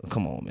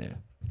 Come on, man.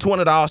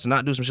 $200 to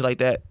not do some shit like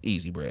that,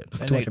 easy, bread.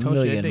 200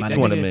 million, my nigga.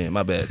 200 million,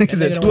 my bad. He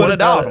said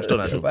 $200, I'm still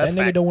not doing. That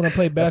nigga don't want to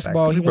play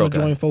basketball. He want to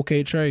broke join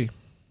 4K Trey.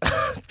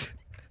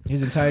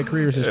 His entire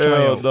career is his Hell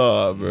child.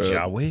 nah, bro.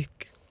 Ja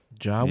Wick.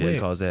 Ja Yeah, he Wick.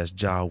 calls that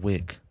Ja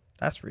Wick.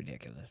 That's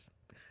ridiculous.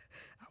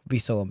 I'll be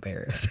so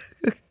embarrassed.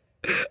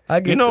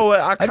 You know what?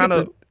 I kind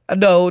of.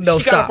 No, He got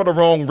it stop. for the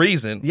wrong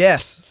reason.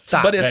 Yes,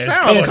 stop. But it That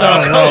sounds It kind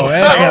sounds of wrong.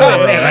 That sounds wrong.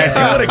 He That would have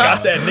sounds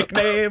got that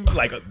nickname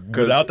like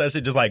without that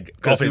shit, just like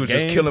Cause off he his was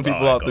just game. killing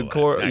people off the God,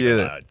 court. not Yeah.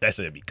 gonna lie. That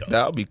should be cool.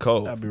 That would be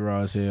cold. That'd be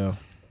raw as hell.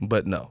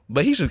 But no.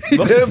 But he should.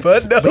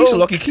 But no. He should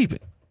lucky keep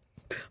it.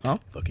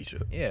 Lucky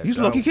shit. Yeah. He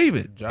should lucky keep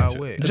it. Ja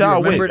Wick. Did Ja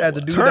you remember Wick. it as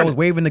the dude Turn that was it.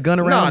 waving the gun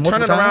around? Nah, multiple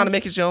turn it around times? and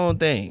make it your own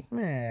thing.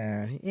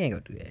 Man, you ain't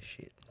gonna do that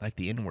shit. Like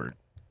the N-word.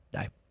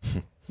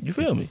 You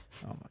feel me?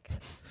 Oh my god.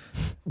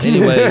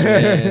 Anyways,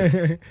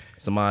 man.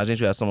 Samaj, didn't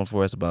you have something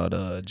for us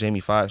about Jamie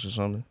Foxx or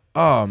something?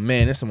 Oh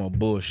man, that's some more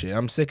bullshit.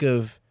 I'm sick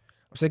of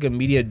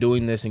media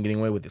doing this and getting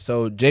away with it.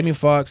 So Jamie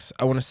Foxx,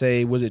 I want to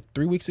say, was it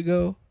 3 weeks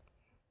ago?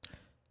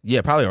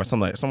 Yeah, probably or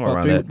somewhere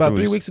around that. About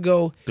 3 weeks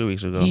ago. 3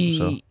 weeks ago.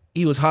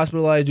 He was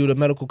hospitalized due to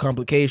medical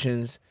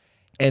complications,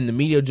 and the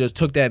media just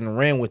took that and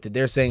ran with it.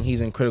 They're saying he's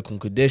in critical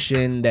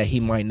condition, that he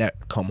might not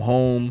come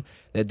home,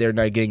 that they're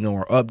not getting no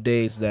more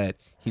updates, that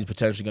he's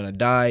potentially gonna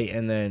die,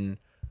 and then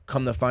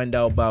come to find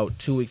out about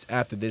 2 weeks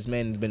after, this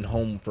man has been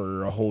home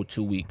for a whole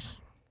 2 weeks,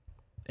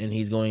 and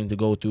he's going to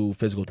go through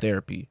physical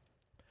therapy.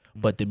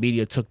 But the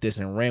media took this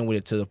and ran with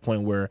it to the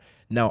point where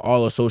now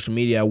all of social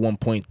media at one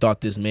point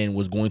thought this man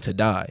was going to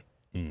die.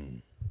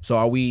 So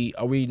are we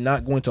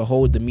not going to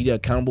hold the media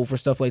accountable for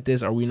stuff like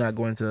this? Are we not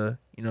going to,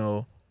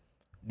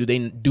 do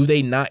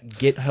they not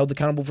get held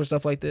accountable for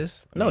stuff like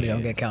this? No, they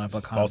don't get counted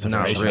for False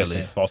content. information.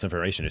 really. False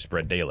information is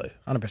spread daily.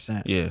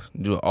 100%. Yeah,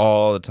 do it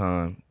all the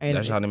time. And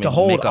that's how they to make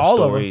hold up all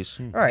stories. of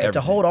them, right? To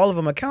everything. hold all of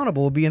them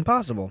accountable would be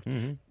impossible.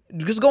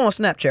 Just go on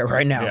Snapchat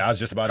right now. Yeah, I was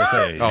just about to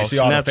say. Oh, You see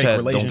all the Snapchat fake don't give a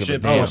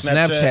relationships damn. on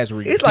Snapchat. Snapchat's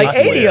ridiculous. It's like I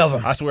swear- 80 of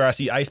them. I swear I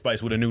see Ice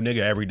Spice with a new nigga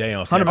every day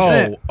on 100%.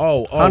 Snapchat.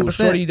 Oh, 100%.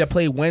 shorty that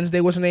played Wednesday,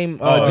 what's her name?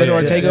 Oh, Jenna yeah,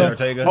 Ortega. Jenna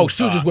Ortega. Oh,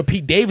 she was just with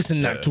Pete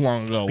Davidson not Yeah. too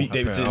long ago. Pete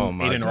Davidson, Oh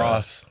my Aiden God.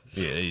 Ross.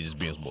 Yeah, they just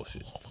being some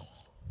bullshit.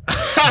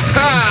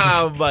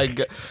 Oh my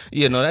god.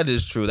 Yeah, no, that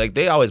is true. Like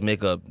they always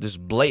make up just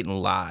blatant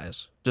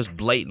lies.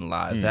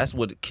 That's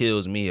what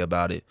kills me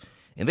about it.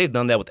 And they've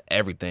done that with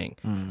everything.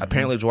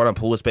 Apparently Jordan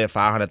Poole spent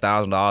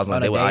 $500,000 on a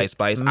On date a with date. Ice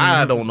Spice.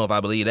 I don't know if I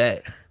believe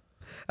that.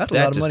 That's a That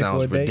lot of just money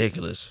sounds for a date.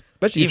 ridiculous.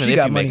 Especially Even if she if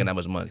got you're money. making that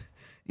much money.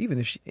 Even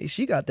if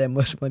she got that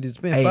much money to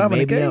spend, Hey,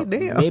 500K,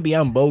 damn. maybe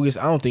I'm bogus.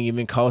 I don't think it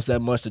even costs that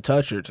much to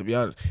touch her, to be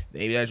honest.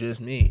 Maybe that's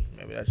just me.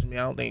 I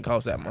don't think it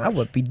costs that much. I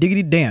would be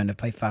diggity damn to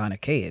pay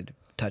 500K to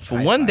touch For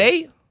Ice one Spice.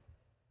 date,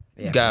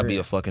 Yeah, you gotta for be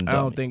real. a fucking I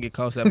dummy. don't think it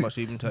costs that much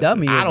to even touch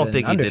Dummy her. I don't is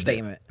think an he did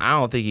understatement. that. I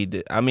don't think he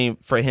did. I mean,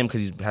 for him,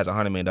 because he has a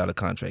 $100 million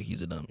contract,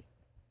 he's a dummy.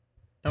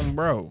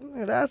 Bro.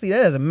 I see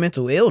that as a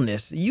mental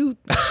illness. You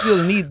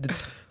still need to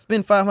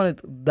spend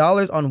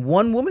 $500 on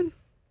one woman?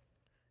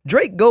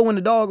 Drake go in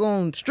the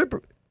doggone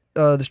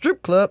the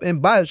strip club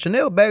and buy a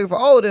Chanel bag for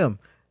all of them.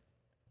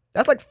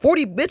 That's like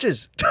 40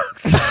 bitches.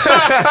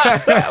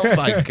 Oh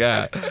my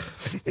god.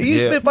 You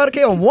Yeah. spend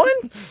 $500K on one?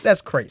 That's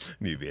crazy.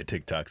 Need to be a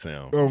TikTok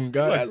sound. Oh,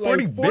 God. Like That's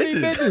 40 like 40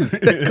 bitches.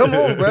 bitches. Come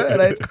on, bro.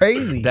 That's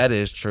crazy. That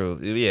is true.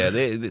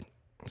 Yeah,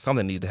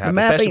 something needs to happen,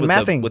 Math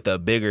especially ain't with the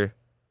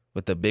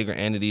bigger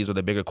entities or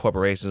the bigger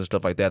corporations and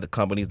stuff like that. The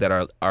companies that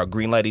are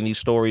greenlighting these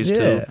stories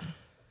too.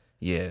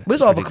 Yeah, But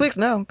it's all for ridiculous. clicks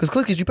now, because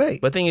click is you pay.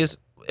 But the thing is,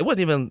 it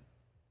wasn't even.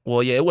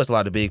 Well, yeah, it was a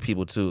lot of big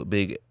people too,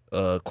 big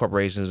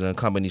corporations and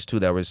companies too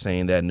that were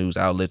saying that, news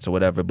outlets or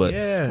whatever. But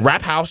Yeah.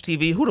 Rap House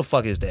TV, who the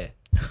fuck is that?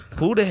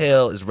 Who the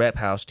hell is Rap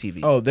House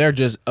TV? Oh, they're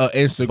just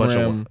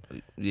Instagram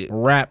Yeah.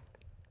 rap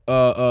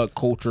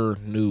culture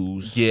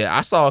news. Yeah,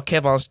 I saw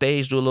Kev on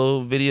stage do a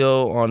little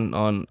video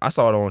on I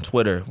saw it on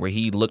Twitter where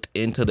he looked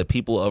into the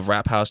people of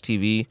Rap House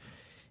TV,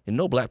 and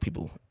no black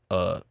people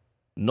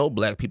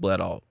at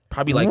all.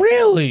 Probably like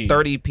Really?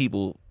 30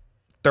 people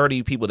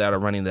that are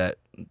running that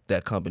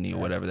company or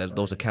whatever,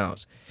 those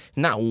accounts.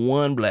 Not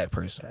one black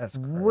person. That's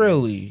crazy.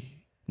 Really?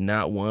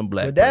 Not one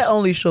black But that person.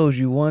 only shows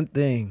you one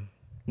thing.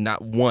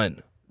 Not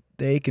one.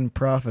 They can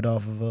profit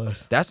off of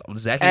us. That's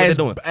exactly what they're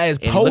doing. As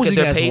And you look at posing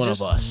their as pages,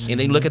 one of us. and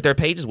then you look at their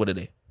pages, what are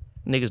they?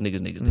 Niggas.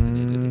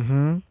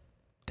 Mm-hmm.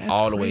 That's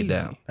All the way crazy.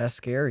 down. That's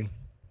scary.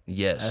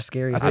 Yes. That's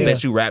scary. I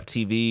bet you Rap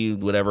TV,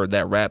 whatever,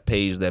 that rap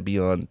page that be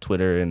on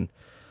Twitter and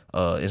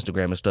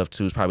Instagram and stuff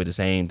too is probably the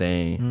same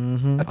thing.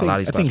 Mm-hmm. A lot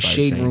of these I think spots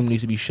probably the Shade same. Room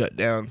needs to be shut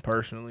down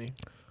personally.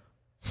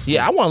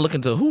 Yeah, I want to look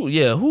into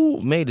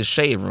who made the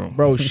Shade Room.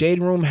 Bro, Shade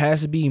Room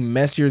has to be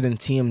messier than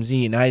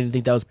TMZ, and I didn't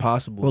think that was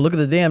possible. Well, look at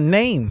the damn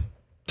name.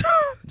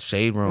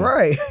 Shade Room.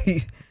 Right.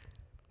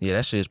 Yeah,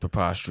 that shit is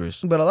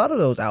preposterous. But a lot of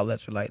those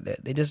outlets are like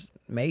that. They just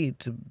made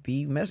to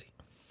be messy.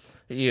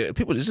 Yeah,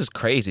 people, it's just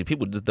crazy.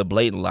 People, just the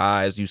blatant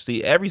lies. You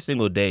see every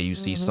single day, you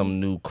see some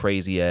new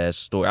crazy ass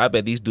story. I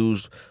bet these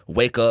dudes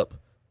wake up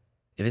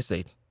and they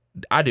say,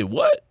 I did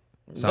what?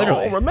 So I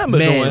don't remember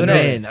doing that.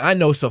 Man, I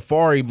know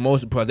Safari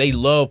most because they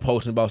love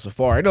posting about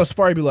Safari. I know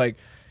Safari be like,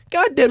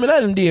 God damn it, I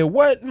done did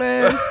what,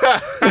 man?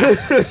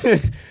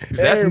 That's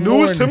Every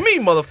news to morning.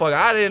 me, motherfucker.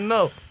 I didn't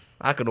know.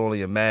 I could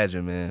only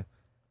imagine, man.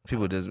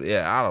 People just,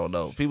 I don't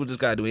know. People just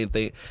gotta do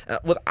anything. I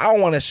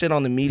don't want to shit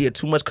on the media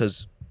too much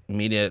because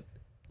media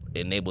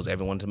enables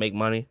everyone to make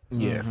money.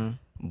 Yeah.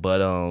 But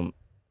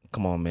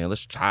come on, man.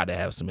 Let's try to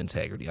have some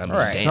integrity. I mean,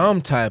 Right. damn.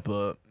 Some type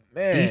of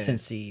man.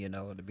 Decency, to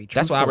be truthful.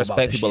 That's why I about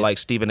respect the people shit. like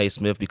Stephen A.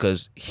 Smith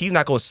because he's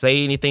not gonna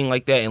say anything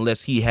like that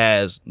unless he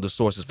has the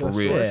sources for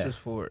real. Sources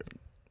for it.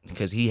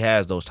 Because he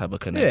has those type of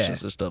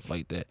connections and stuff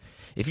like that.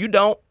 If you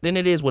don't, then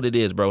it is what it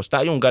is, bro.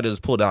 Stop. You don't got to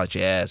just pull down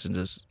your ass and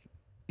just,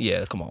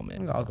 come on,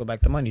 man. I'll go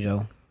back to money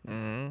though.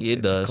 Yeah,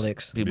 it does.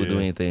 Clicks. People do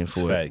anything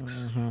for it.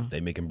 Facts. They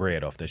making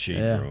bread off that Shade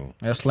Yeah, Room.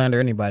 they'll slander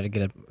anybody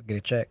to get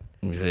a check.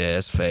 Yeah,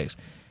 that's facts.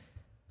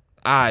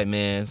 All right,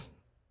 man.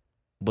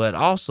 But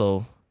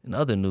also, in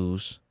other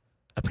news,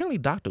 apparently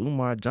Dr.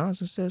 Umar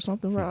Johnson said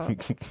something wrong.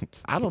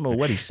 I don't know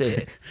what he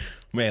said,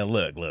 Man,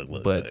 look.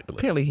 but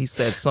apparently he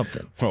said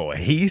something. Bro,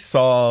 he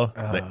saw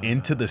the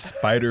Into the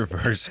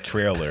Spider-Verse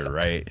trailer,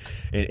 right?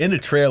 And in the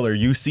trailer,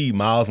 you see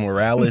Miles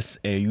Morales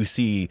and you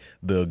see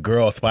the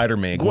girl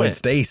Spider-Man, Gwen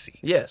Stacy.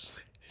 Yes.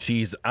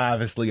 She's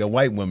obviously a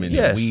white woman.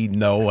 Yes. We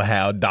know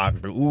how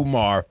Dr.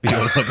 Umar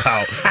feels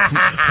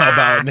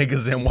about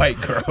niggas and white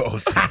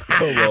girls.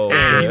 Come on,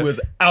 And he man.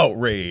 was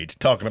outraged,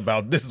 talking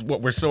about this is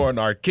what we're showing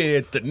our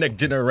kids, the next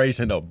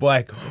generation of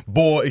black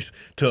boys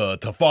to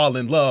fall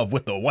in love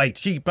with the white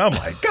sheep. I'm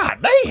like,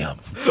 God damn.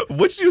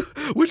 What you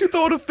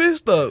throw the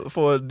fist up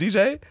for,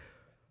 DJ?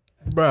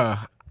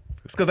 Bruh.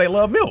 It's because they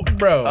love milk.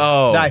 Bro.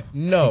 Oh, Nah,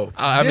 No.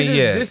 I mean,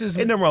 yeah. This is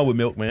Ain't nothing wrong with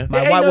milk, man. My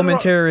Ain't white nothing woman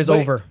wrong- terror is but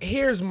over.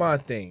 Here's my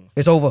thing.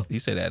 It's over. you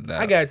say that now.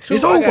 I got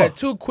It's over.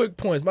 2 quick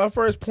points. My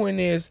first point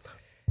is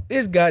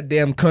this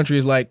goddamn country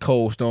is like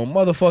Cold Stone.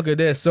 Motherfucker,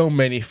 there's so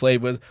many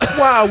flavors.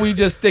 Why are we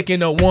just sticking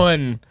to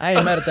one? I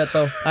ain't mad at that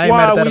though. I ain't Why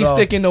mad at are that we at all.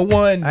 sticking to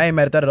one? I ain't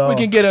mad at that at all. We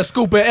can get a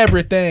scoop of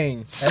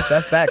everything.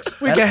 That's facts.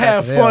 We That's can facts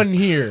have as hell. fun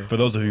here. For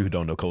those of you who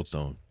don't know Cold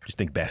Stone, just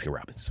think Baskin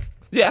Robbins.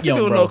 Yeah, I think Yo,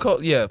 people bro. know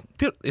Cold. Yeah,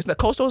 it's not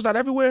Cold Stone's not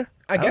everywhere.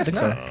 I don't guess think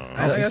not. so.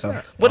 I think guess so.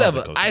 not. Whatever,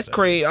 think Cold ice Stone's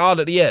cream, all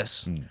of the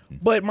yes.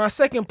 But my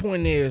second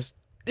point is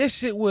this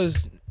shit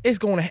it's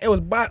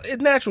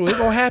natural. It's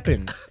gonna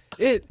happen.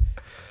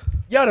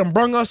 Y'all done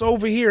brung us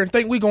over here and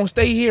think we gonna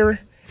stay here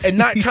and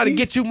not try to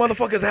get you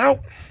motherfuckers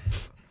out.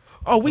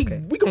 Oh, we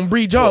gonna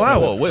breed y'all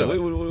out. Whoa, wait,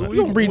 We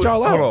gonna breed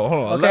y'all out. Hold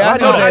on. Okay, I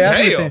know that. Damn. I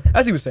see what you're saying. I see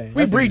what you're saying.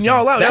 We breeding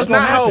y'all out. That's gonna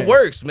not how happen. it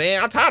works,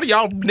 man. I'm tired of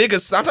y'all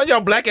niggas. I'm tired of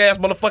y'all black ass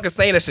motherfuckers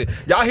saying that shit.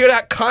 Y'all hear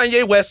that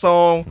Kanye West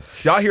song?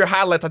 Y'all hear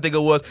highlights, I think it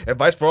was,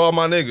 advice for all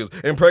my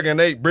niggas,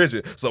 impregnate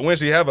Bridget. So when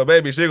she have a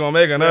baby, she gonna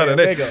make another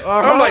nigga.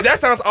 I'm like, that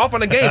sounds off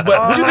on the games, but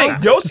what you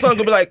think? Your son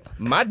gonna be like,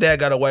 my dad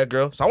got a white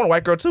girl, so I want a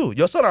white girl too.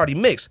 Your son already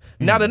mixed.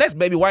 Now the next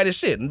baby white as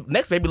shit.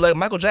 Next baby like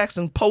Michael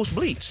Jackson post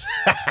bleach.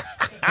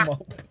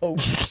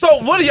 So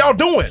what are y'all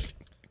doing?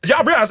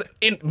 Y'all realize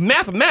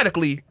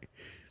mathematically,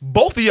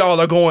 both of y'all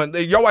are going,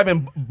 y'all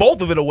wiping both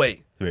of it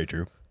away. Very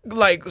true.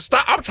 Like,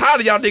 stop. I'm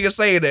tired of y'all niggas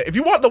saying that. If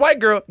you want the white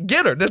girl,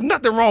 get her. There's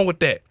nothing wrong with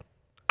that.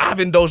 I've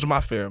indulged in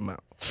my fair amount.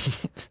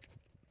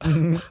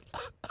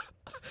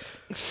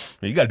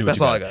 You gotta do what That's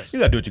you all I gotta, got. You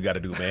gotta do what you gotta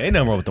do, man. Ain't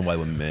nothing wrong with them white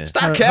women, man.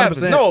 Stop 100%.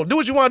 capping. No, do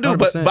what you want to do.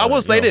 But 100%. I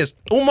will say Yo. this.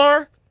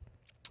 Umar,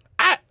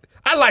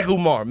 I like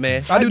Umar,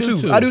 man. I do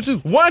too. I do too.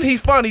 One,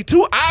 he's funny.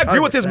 Two, I agree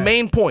with his 100%.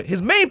 main point.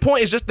 His main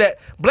point is just that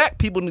black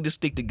people need to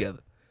stick together.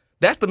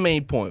 That's the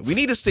main point. We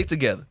need to stick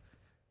together.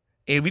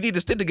 And we need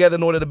to stick together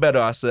in order to better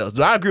ourselves.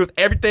 Do I agree with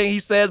everything he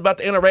says about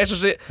the interracial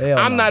shit? Hell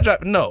I'm no. not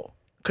dropping. No.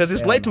 Because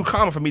it's way too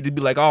common for me to be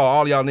like, oh,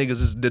 all y'all niggas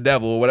is the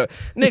devil or whatever.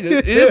 Nigga,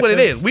 it is what it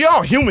is. We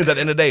all humans at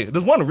the end of the day.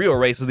 There's one real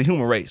race, is the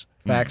human race.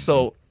 Facts.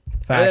 So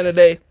the end of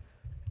the day,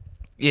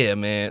 yeah,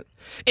 man.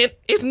 And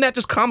isn't that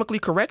just comically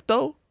correct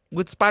though?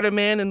 With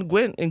Spider-Man and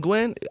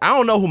Gwen I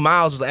don't know who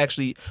Miles was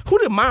actually. Who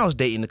did Miles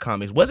date in the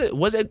comics? Was it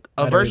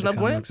a version of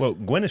Gwen? Well,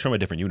 Gwen is from a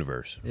different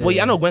universe. Yeah. Well,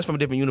 yeah, I know Gwen's from a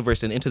different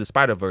universe and Into the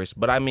Spider-Verse,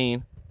 but I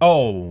mean,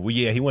 oh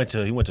yeah, he went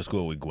to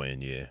school with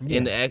Gwen. Yeah,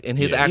 in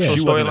his actual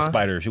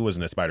storyline, she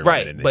wasn't a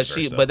Spider-Man,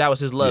 right? But that was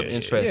his love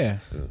interest. Yeah.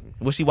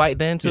 Was she white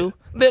then too?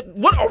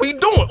 What are we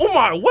doing,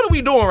 Umar? What are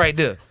we doing right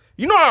there?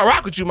 You know I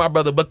rock with you, my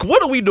brother, but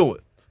what are we doing?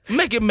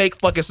 Make it make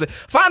fucking sense.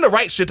 Find the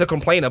right shit to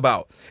complain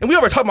about. And we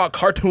over talking about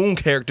cartoon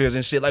characters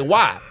and shit. Like,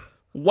 why?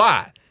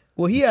 Why?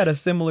 Well, he had a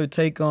similar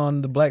take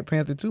on the Black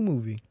Panther 2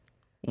 movie.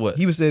 What?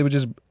 He was saying it was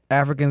just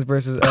Africans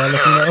versus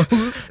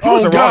Latinos. He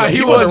wasn't wrong at all.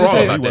 He wasn't wrong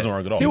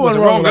at all. He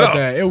wasn't wrong about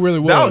that. It really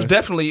was. That was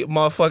definitely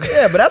motherfucker.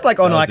 Yeah, but that's like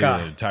on That was like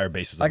the a entire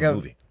basis like of a the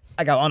movie.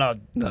 like on a I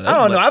don't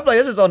that's know. I feel like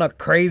it's just on a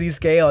crazy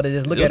scale to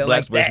just look It was at it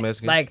blacks like versus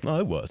that. Mexicans. Like No,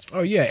 it was.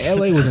 Oh yeah,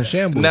 LA was in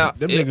shambles. Now,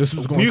 them niggas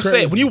was going when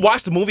crazy. when you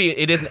watch the movie,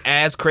 it isn't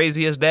as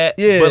crazy as that.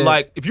 Yeah. But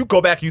like, if you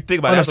go back, and you think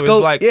about on it, a afterwards, scope,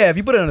 it's like yeah. If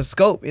you put it on a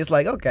scope, it's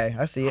like okay,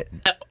 I see it.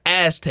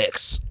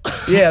 Aztecs,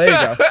 Yeah,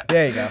 there you go.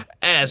 There you go. It's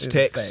the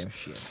Aztecs, same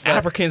shit.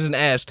 Africans and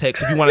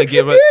Aztecs. If you want to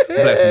give it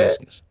blacks and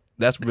Mexicans.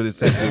 That's really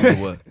essentially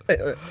what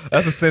it was.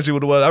 That's essentially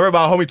what it was. I remember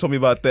my homie told me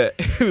about that.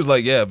 He was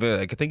like, "Yeah, man,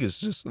 I think it's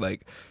just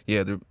like,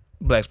 yeah, they're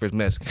blacks versus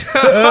Mexicans."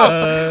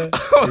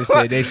 They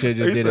said they should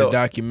just did said- a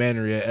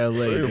documentary at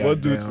LA.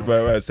 One dude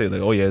goddamn. right say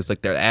like, "Oh yeah, it's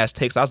like they're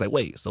Aztecs." I was like,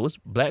 "Wait, so it's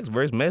blacks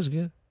versus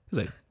Mexicans?" He's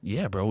like,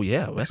 "Yeah, bro,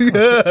 yeah." That's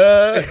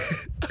I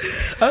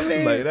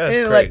mean, Like, that's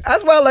and, crazy.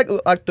 that's why I like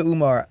Dr.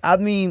 Umar. I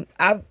mean,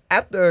 I've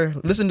after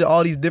listening to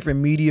all these different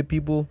media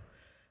people,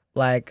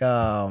 like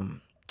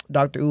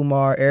Dr.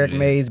 Umar, Eric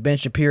Mays, Ben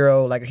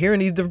Shapiro, like hearing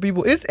these different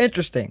people, it's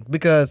interesting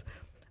because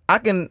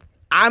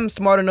I'm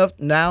smart enough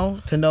now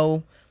to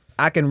know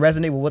I can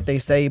resonate with what they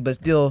say, but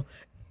still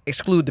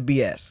exclude the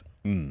BS.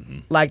 Mm-hmm.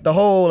 Like the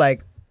whole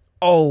like,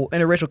 oh,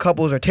 interracial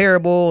couples are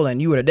terrible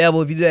and you were the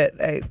devil if you did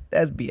that. Hey,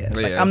 that's BS.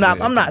 Like, Yeah,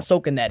 I'm not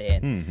soaking that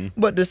in.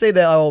 But to say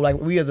that, oh, like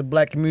we as a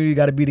black community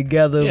got to be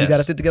together, we Yes. got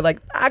to sit together.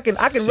 Like I can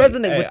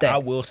resonate with that. I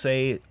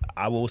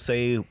will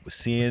say,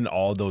 seeing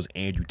all those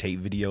Andrew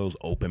Tate videos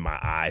opened my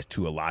eyes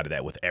to a lot of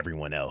that with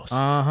everyone else.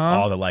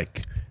 All the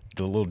like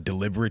the little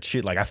deliberate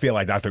shit. Like I feel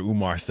like Dr.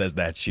 Umar says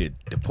that shit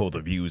to pull the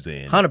views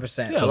in.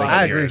 100%. So they I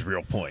can hear agree. his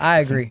real point. I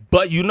agree.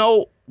 But you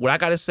know what I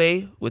gotta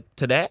say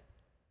to that?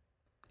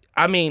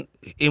 I mean,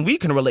 and we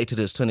can relate to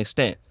this to an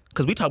extent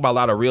because we talk about a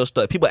lot of real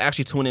stuff. People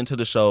actually tune into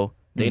the show.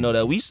 They know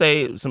that we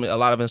say a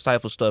lot of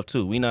insightful stuff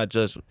too. We not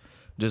just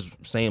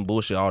saying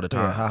bullshit all the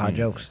time. Yeah, haha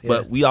jokes. Yeah.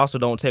 But we also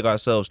don't take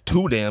ourselves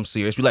too damn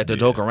serious. We like to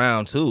joke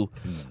around too.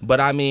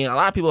 But I mean, a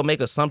lot of people make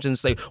assumptions,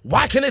 say,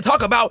 why can't they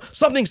talk about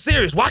something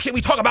serious? Why can't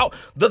we talk about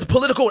the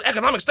political and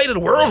economic state of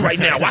the world right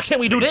now? Why can't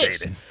we do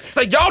this? It's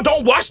like, y'all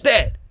don't watch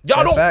that. Y'all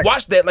That's don't facts.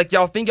 watch that like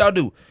y'all think y'all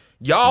do.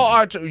 Y'all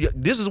are,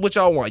 this is what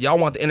y'all want. Y'all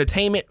want the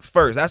entertainment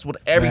first. That's what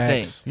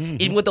everything. Facts.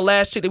 Even with the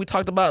last chick that we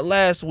talked about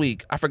last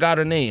week, I forgot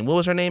her name. What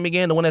was her name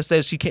again? The one that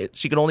says she can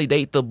only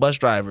date the bus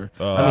driver.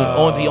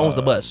 Only if he owns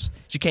the bus.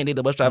 She can't date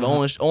the bus driver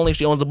only if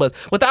she owns the bus.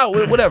 Without,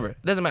 whatever.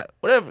 Doesn't matter.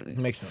 Whatever.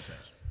 Makes no sense.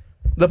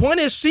 The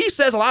point is, she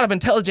says a lot of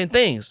intelligent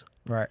things.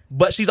 right.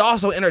 But she's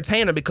also an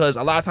entertainer because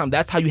a lot of times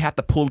that's how you have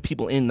to pull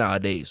people in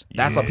nowadays.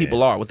 That's how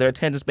people are with their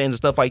attention spans and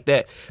stuff like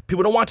that.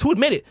 People don't want to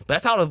admit it, but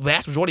that's how the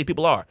vast majority of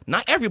people are.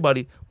 Not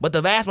everybody, but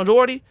the vast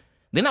majority.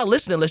 They're not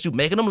listening unless you're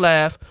making them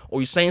laugh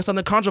or you're saying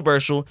something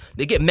controversial.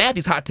 They get mad at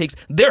these hot takes.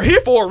 They're here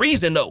for a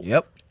reason, though.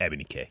 Yep.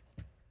 Ebony K.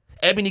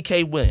 Ebony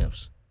K.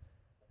 Williams.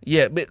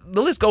 Yeah, but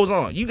the list goes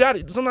on. You got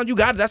it. Sometimes you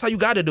got it. That's how you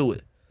got to do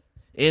it.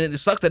 And it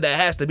sucks that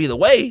has to be the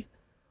way.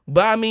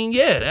 But I mean,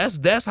 yeah,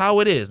 that's how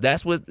it is.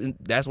 That's what you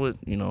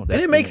know. That's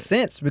And it makes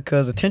sense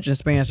because attention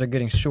spans are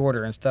getting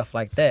shorter and stuff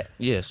like that.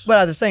 Yes. But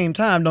at the same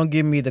time, don't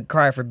give me the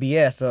cry for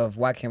BS of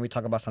why can't we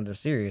talk about something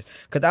serious?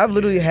 Because I've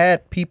literally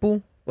had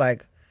people,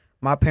 like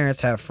my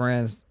parents have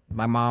friends.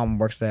 My mom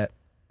works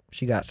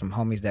she got some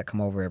homies that come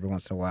over every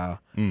once in a while.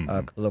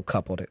 A little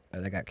couple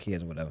that got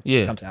kids or whatever.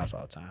 Yeah. Come to the house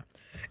all the time.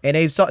 And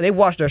they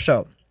watched their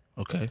show.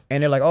 Okay.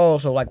 And they're like, oh,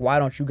 so like why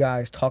don't you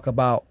guys talk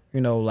about,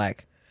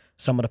 like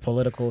some of the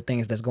political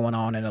things that's going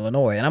on in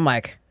Illinois? And I'm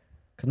like,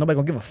 because nobody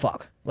gonna give a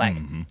fuck. Like,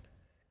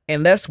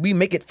 unless we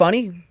make it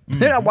funny,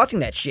 they're not watching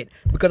that shit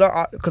because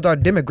our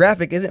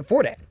demographic isn't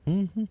for that.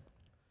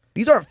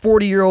 These aren't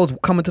 40-year-olds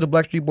coming to the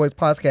Blackstreet Boys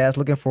podcast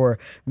looking for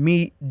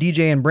me,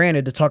 DJ, and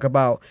Brandon to talk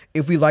about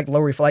if we like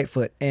Lori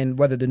Lightfoot and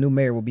whether the new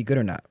mayor will be good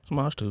or not.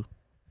 Smosh too.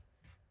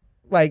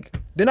 Like,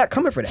 they're not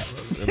coming for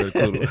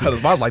that.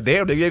 I was like,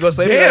 damn, nigga, you ain't gonna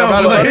say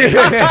Damn, me like-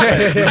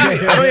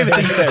 that. I don't even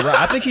think he said right.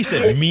 I think he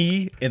said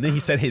me, and then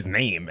he said his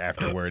name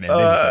afterward, and then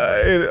he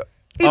said right.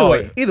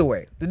 Either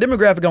way, the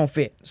demographic don't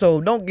fit. So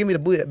don't give me the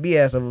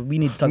BS of we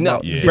need to talk No,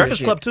 about serious Breakfast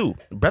shit. Club too.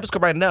 Breakfast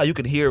Club right now, we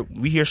hear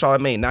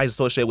Charlamagne. Now he's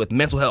associated with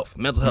mental health,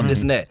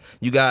 this and that.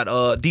 You got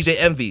DJ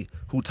Envy,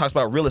 who talks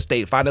about real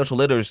estate, financial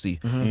literacy.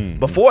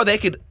 Before they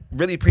could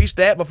really preach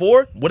that,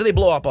 what did they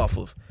blow up off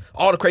of?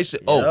 All the crazy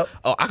shit. Yep.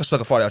 Oh, I can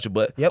suck a fart out your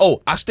butt. Yep.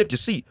 Oh, I stiffed your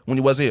seat when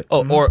you wasn't here.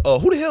 Oh, or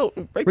who the hell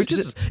raped your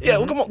sisters? Yeah,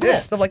 well, come on.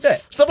 Stuff like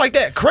that. Stuff like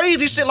that.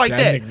 Crazy shit like That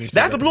that. nigga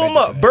That's what blew him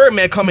up.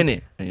 Birdman coming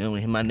in. And you don't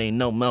hear my name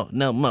no more.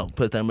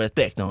 Put some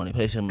respect on it.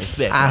 Put some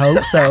respect. I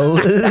hope so.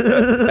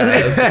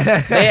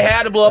 They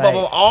had to blow up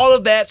of all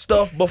of that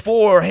stuff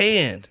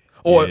beforehand.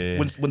 Or Yeah.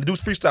 when the dude's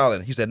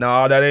freestyling, he said,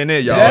 "No, that ain't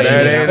it, y'all. That That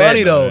shit ain't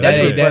funny it." though.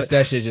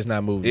 That shit's just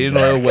not moving. You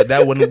know what?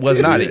 That one was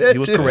not it. He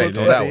was That shit correct was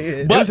on that funny.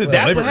 one. But This is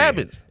that's what delivery.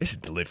 happens. This is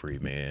delivery,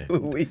 man.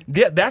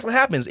 Yeah, that's what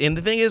happens. And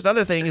the thing is,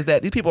 another thing is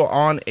that these people are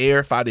on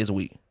air 5 days a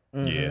week.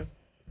 Yeah.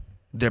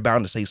 They're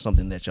bound to say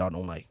something that y'all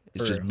don't like.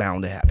 It's just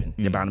bound to happen.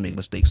 They're bound to make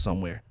mistakes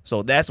somewhere.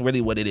 So that's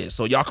really what it is.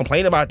 So y'all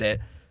complain about that.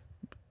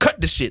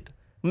 Cut the shit.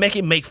 Make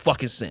it make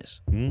fucking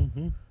sense.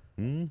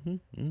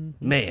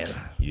 Man.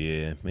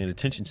 Yeah, man,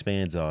 attention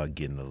spans are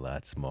getting a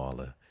lot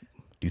smaller.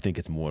 Do you think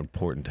it's more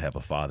important to have a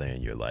father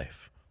in your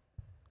life?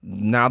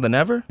 Now than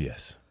ever?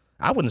 Yes.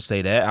 I wouldn't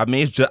say that. I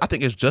mean, I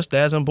think it's just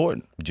as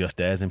important. Just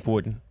as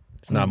important?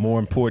 It's not more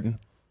important?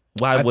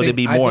 Why would it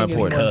be I more think it's important?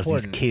 more Because these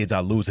important. kids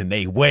are losing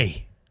their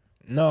way.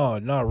 No,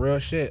 real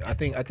shit. I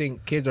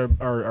think kids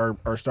are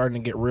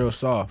starting to get real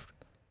soft.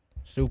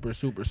 Super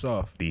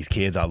soft. These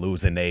kids are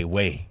losing their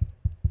way.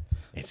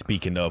 And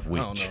speaking of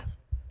don't which, know.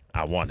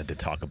 I wanted to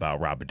talk about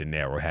Robert De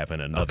Niro having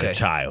another Okay.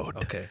 child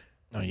Okay.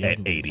 Oh, yeah, at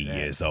you can 80 do that.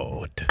 years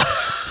old.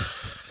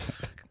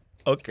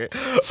 Okay.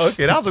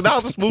 That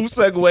was a smooth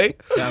segue.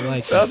 I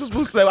like That was a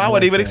smooth segue. I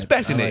wasn't even that.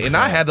 expecting I it. like And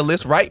I that. had the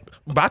list right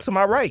to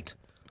my right.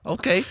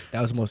 Okay.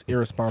 That was the most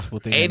irresponsible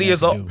thing. 80 that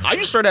years man could old. do. Are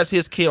you sure that's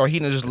his kid or he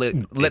didn't just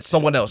let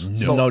someone else?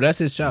 So, No, that's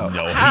his child.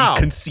 No, How? he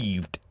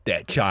conceived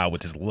that child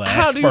with his How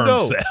last do you sperm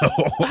know?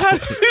 cell. How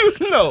do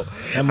you know?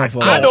 That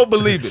motherfucker. I don't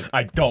believe it.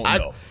 I don't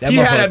know. That He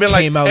had motherfucker been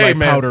like, came out hey, like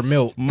man, powdered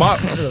milk. My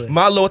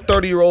little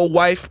 30-year-old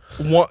wife.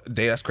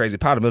 That's crazy.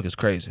 Powder milk is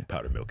crazy.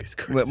 Powder milk is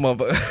That crazy.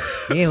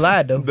 motherfucker. He ain't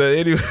lied though. But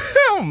anyway,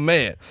 oh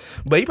man.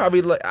 But he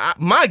probably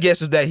my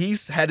guess is that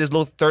he's had his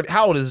little 30.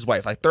 How old is his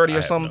wife? Like 30 I or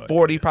have something? no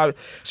 40 probably.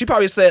 She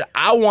probably said,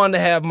 I wanted to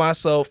have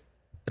myself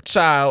a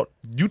child.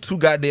 You too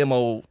goddamn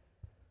old.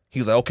 He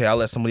was like, okay, I'll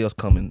let somebody else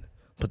come and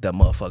put that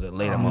motherfucker,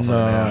 lay that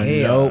motherfucker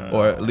down. Nope.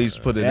 Or at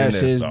least put it That's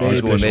in there. his Or baby.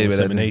 just go Artificial name it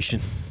that.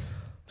 insemination.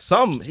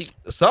 Some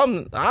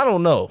I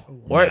don't know.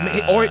 Or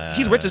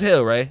he's rich as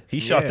hell, right? He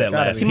shot Yeah, that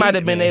gotta last. be. He might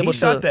have been able He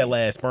shot to- that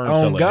last sperm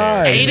Oh, cell in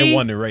God. there, and 80? it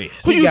won the race.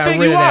 Who you got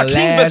think rid you of are, that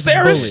King last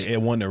Viserys? bullet.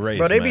 It won the race,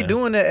 Bro, they be man.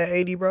 doing that at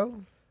 80, bro.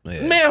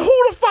 Yeah. Man,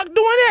 who the fuck doing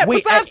that?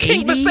 Wait, Besides at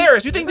King 80?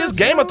 Viserys, you think this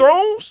Game of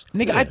Thrones?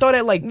 Nigga, I thought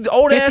at like The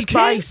old ass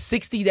 55, kid?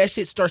 60, that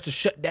shit starts to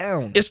shut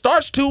down. It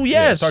starts to, Yeah, it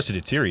yes. starts to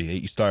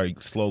deteriorate. You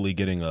start slowly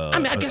getting I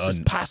mean, I guess it's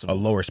possible. a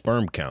lower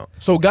sperm count.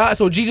 So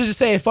Jesus is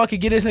saying, fuck it,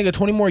 get this nigga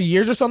 20 more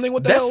years or something?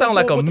 What the That hell? sound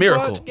like a What the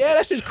miracle. fuck? Yeah,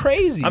 that's just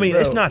crazy. I mean,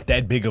 bro. it's not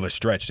that big of a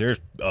stretch. There's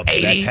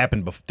 80?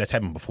 that's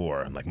happened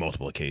before on like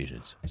multiple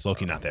occasions. It's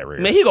low-key not that rare.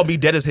 Man, he gonna be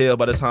dead as hell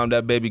by the time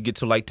that baby get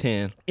to like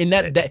 10. And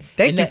that Thank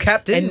and you, that-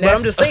 Captain. and But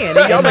I'm that's- just saying,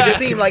 y'all make it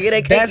seem like it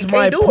ain't. That's you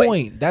my can't do it.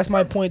 point. That's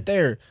my point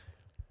there.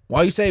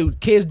 Why you say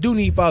kids do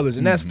need fathers,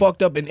 and that's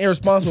fucked up and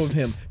irresponsible of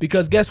him.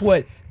 Because guess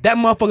what? That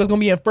motherfucker's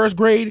gonna be in first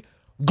grade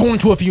going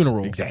to a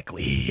funeral.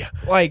 Exactly.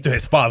 Like, To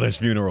his father's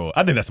funeral.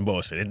 I think that's some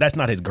bullshit. That's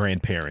not his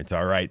grandparents,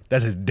 all right?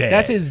 That's his dad.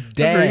 that's his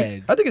dad.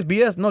 Agreed. I think it's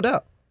BS, no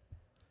doubt.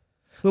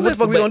 But what the Listen,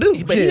 fuck we gonna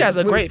do? But he Yeah. has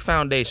a great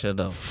foundation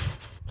though.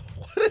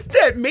 What does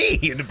that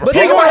mean, bro? But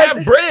He think gonna about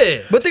have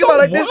bread. But think about it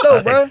like this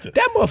though, bro.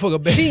 That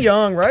motherfucker, She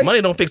young, right?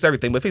 Money don't fix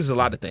everything, but it fixes a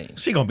lot of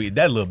things. She gonna be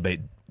that little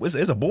bit.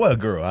 It's a boy or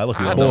girl? I look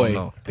at I it. don't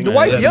know. Think The that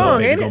wife little young,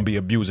 baby ain't it? gonna be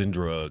abusing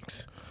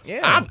drugs.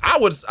 yeah. I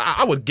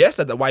would guess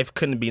that the wife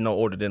couldn't be no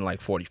older than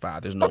like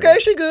 45. There's no Okay, way.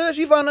 she good.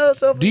 She found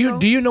herself. Do know.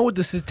 you know what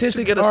the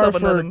statistics get are herself for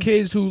another-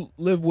 kids who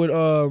live with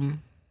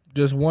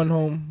just one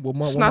home with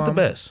one? It's one not the mom?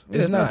 best.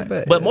 It's not not. the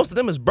best. But most of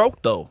them is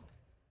broke though.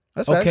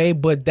 That's facts. Okay,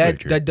 but Very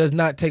true. that does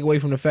not take away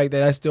from the fact that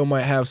that still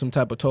might have some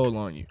type of toll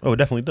on you. Oh, it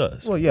definitely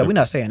does. Well, yeah, we're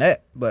not saying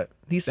that, but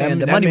he's saying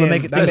the That money man, would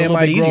make it that a man little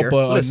might bit grow easier. up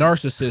a Listen,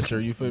 narcissist, or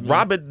you feel me?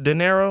 Robert De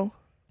Niro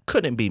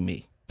couldn't be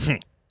me.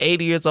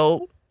 80 years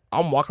old.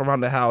 I'm walking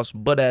around the house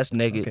butt ass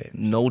naked, Okay.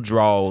 no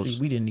drawers,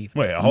 See, we didn't even.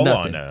 Wait, hold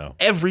nothing. on now.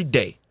 Every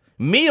day.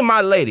 Me and my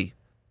lady.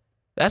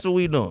 That's what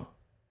we doing.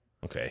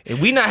 Okay.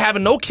 If we not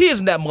having no kids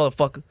in that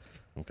motherfucker,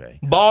 Okay.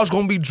 balls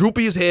gonna be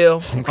droopy as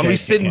hell. I'm gonna be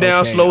sitting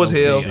down Okay, slow as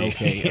hell.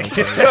 Okay.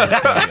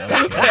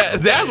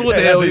 That's what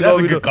the hell we That's gonna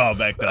a be good doing.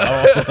 callback,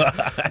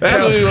 though.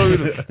 That's what we gonna be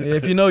doing.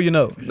 If you know, you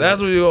know. That's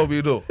what we gonna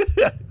be doing.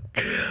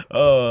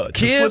 To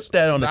Kids? flip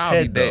that on his I'll be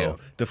head, though. damned.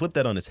 To flip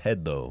that on his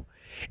head, though,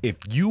 if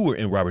you were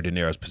in Robert De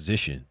Niro's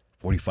position,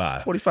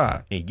 45,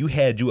 45. and you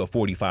had you a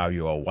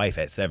 45-year-old wife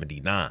at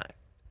 79,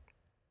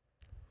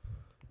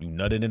 you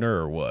nutted in her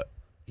or what?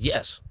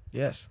 Yes.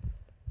 Yes.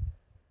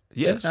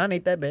 Yes. Mine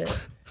ain't that bad.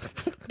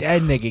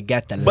 That nigga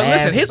got the But last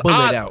listen, his bullet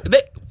odd, out.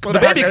 the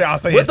baby I'll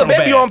say with it's the so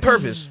baby bad. on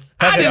purpose.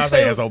 I didn't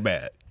say it's so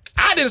bad.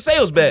 I didn't say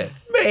it was bad.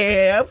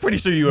 Man, I'm pretty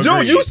sure you agree.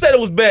 Dude, you said it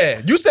was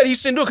bad. You said he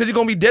shouldn't do it because he's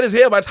gonna be dead as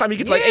hell by the time he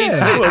gets like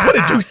 8-6. What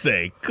did you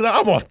say? Because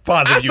I'm on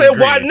positive. I said,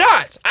 why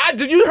not?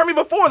 You heard me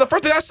before. The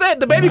first thing I said,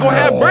 the baby gonna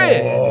have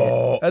bread.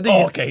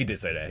 Okay, he did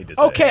say that.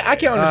 Okay, I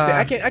can't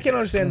understand. I can't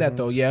understand that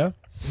though. Yeah,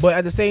 but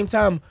at the same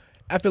time,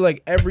 I feel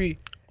like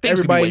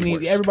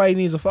everybody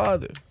needs a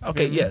father.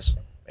 Okay, yes.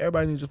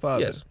 Everybody needs a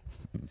father. Yes.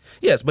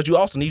 Yes, but you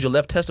also need your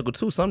left testicle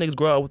too. Some niggas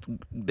go out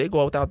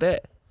without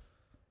that.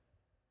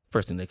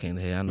 First thing they came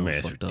to head, I know it's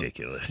fucked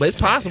ridiculous. Up. But it's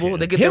possible.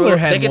 They get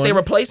their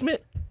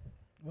replacement.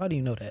 Why do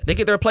you know that? They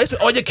get their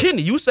replacement. Or your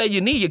kidney. You say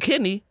you need your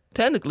kidney,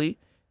 technically.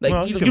 Like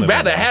Well, you'd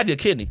rather have your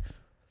kidney.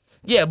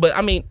 Yeah, but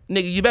I mean,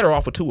 nigga, you better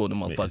off with 2 of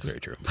them motherfuckers. That's very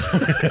true.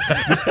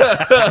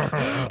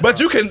 But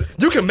you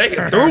can make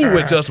it through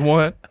with just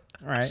one.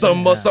 Right.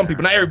 Some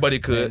people, not everybody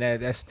could. Man,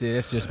 that's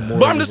just morally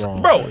But I'm just,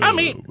 wrong. bro. I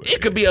mean,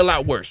 it could be a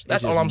lot worse.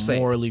 That's It's all I'm just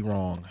saying. Morally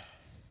wrong.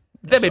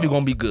 That baby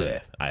gonna be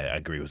good. I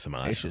agree with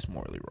Samaj. It's just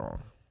morally wrong.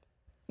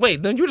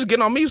 Wait, then you just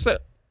getting on me? You said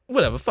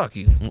whatever. Fuck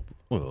you.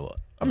 Well,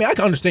 I mean, I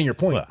can understand your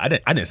point. I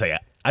didn't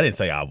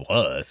say I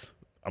was.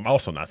 I'm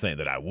also not saying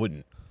that I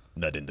wouldn't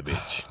nut in the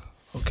bitch.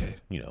 Okay.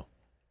 You know.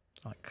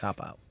 Like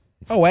cop out.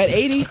 Oh, at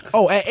 80?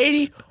 Oh,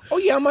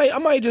 yeah, I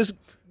might just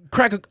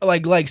crack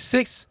like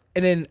 6,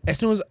 and then as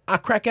soon as I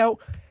crack out,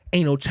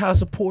 ain't no child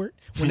support.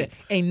 When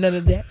ain't none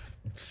of that,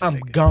 I'm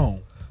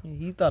gone.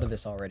 He thought of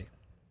this already.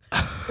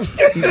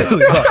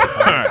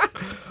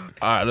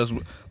 All right,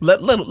 let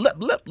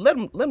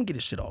him get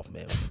his shit off,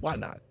 man. Why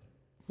not?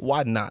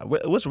 Why not?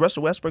 What's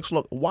Russell Westbrook's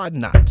slogan? Why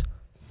not?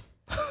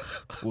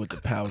 With the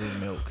powdered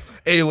milk.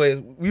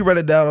 Anyways, we run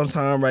it down on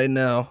time right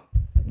now.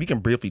 We can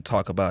briefly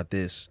talk about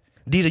this.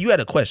 DJ, you had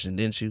a question,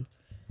 didn't you?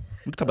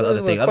 We can talk about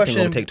other things. Other things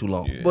won't take too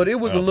long. Yeah. But it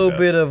was a little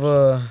bit of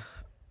a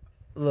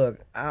look.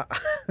 All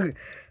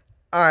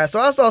right, so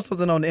I saw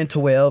something on the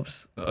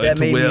interwebs. That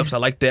made me- Interwebs, I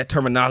like that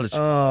terminology.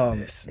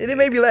 and it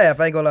made me laugh.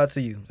 I ain't gonna lie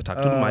to you. Talk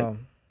to the mic.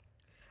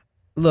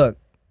 Look,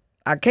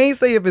 I can't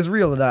say if it's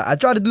real or not. I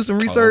tried to do some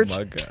research. Oh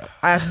my God.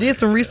 I did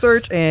some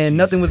research and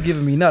nothing was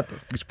giving me nothing.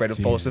 We spreading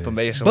false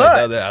information But- like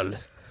the other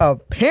outlets.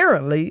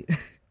 Apparently,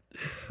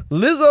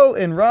 Lizzo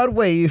and Rod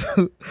Wave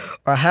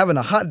are having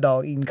a hot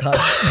dog eating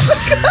contest.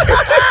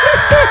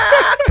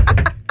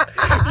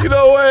 You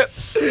know what?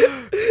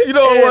 You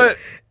know what?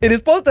 It is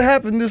supposed to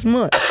happen this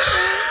month.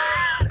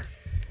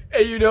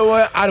 Hey, you know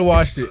what? I'd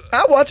watched it.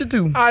 I watch it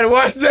too. I'd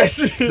watched that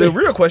shit. The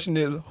real question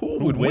is, who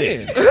would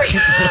win?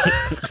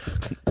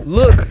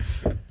 Look.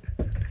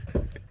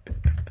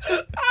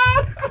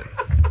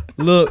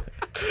 Look.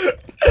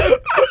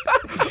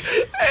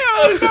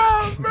 Hell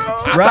no,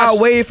 bro. Rod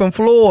Wave from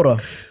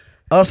Florida.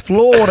 Us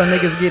Florida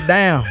niggas get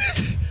down.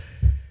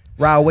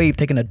 Rod Wave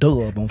taking a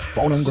dub on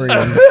them grades.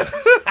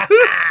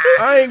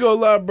 I ain't gonna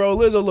lie, bro.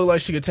 Lizzo look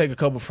like she could take a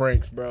couple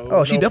franks, bro.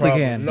 Oh, she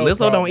definitely can. No Lizzo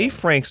problem. don't eat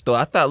Franks though.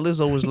 I thought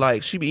Lizzo was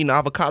like she be eating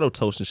avocado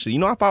toast and shit. You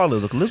know I follow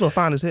Lizzo. 'Cause Lizzo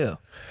fine as hell.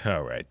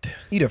 All right.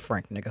 Eat a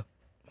Frank, nigga.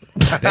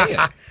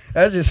 Damn.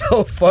 That's just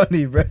so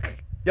funny, bro.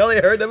 Y'all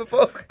ain't heard that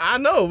before? I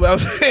know, but I'm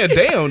saying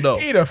damn though.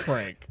 Eat a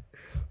frank.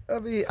 I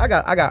mean, I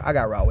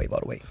got Rod Wave all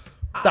the way.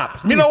 Stop.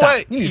 You know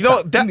what? You You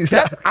know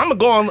that's I'm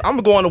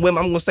gonna go on a whim.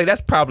 I'm gonna say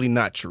that's probably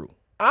not true.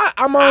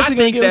 I'm I honestly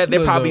think gonna that give they're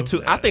it to probably Lizzo.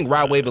 too. I think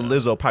Rod Wave and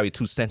Lizzo probably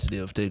too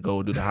sensitive to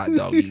go do the hot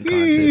dog eating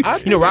contest. I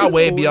You know, think Rod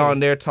Wave Lizzo be will. on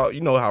there talk. You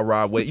know how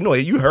Rod Wave. You know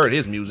you heard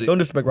his music. Don't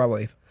disrespect Rod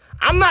Wave.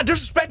 I'm not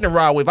disrespecting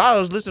Rod Wave. I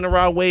was listening to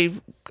Rod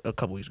Wave a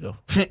couple weeks ago.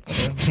 Not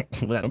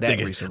I'm that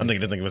thinking recently.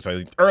 this nigga was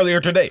like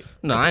earlier today.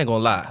 No, I ain't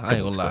gonna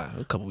lie.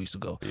 A couple weeks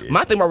ago.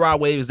 My thing about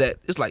Rod Wave is that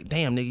it's like,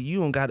 damn, nigga, you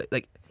don't got it.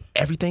 Like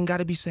everything got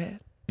to be sad.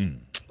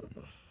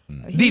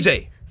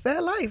 DJ.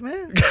 Sad life,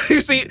 man.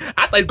 You see,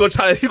 I thought he's gonna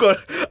try to.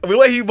 The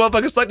way he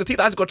motherfucking sucked his teeth,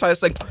 I was gonna try to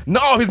say,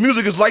 no, his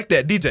music is like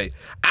that, DJ.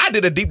 I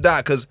did a deep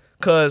dive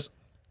because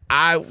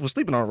I was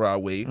sleeping on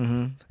Rod Wave,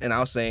 and I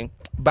was saying,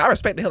 but I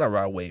respect the hell out of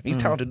Rod Wave. He's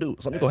talented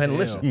dude. So let me go ahead and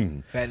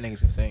listen. Fat niggas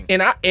can sing.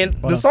 And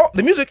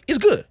the music is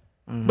good,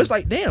 but it's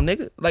like, damn,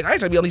 nigga, like I ain't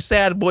trying to be on these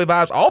sad boy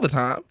vibes all the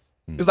time.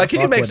 It's like, can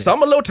you fuck make with it.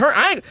 some a little turn?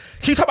 Can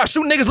you talk about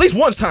shooting niggas at least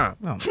once time?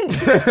 All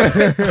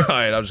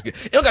right, I'm just kidding.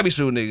 It don't gotta be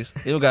shooting niggas.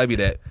 It don't gotta be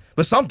that.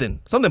 But something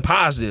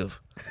positive.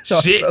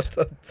 Shit.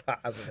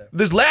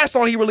 This last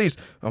song he released,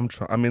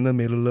 I'm in the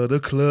middle of the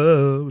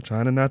club,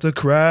 trying not to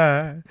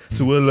cry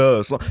to a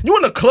love song. You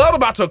in the club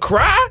about to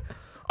cry?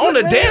 On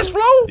the dance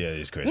floor? Yeah,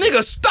 it's crazy.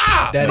 Nigga,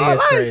 stop. That My is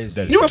life.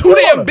 crazy. You from too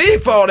damn Florida.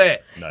 big for all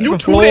that. You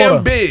too Florida.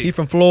 damn big. He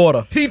from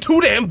Florida. He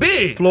too damn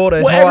big. Florida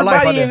is Well, hard life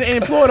out everybody there.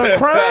 in Florida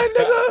crying,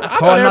 nigga. I thought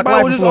Hard knock everybody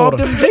life was in just off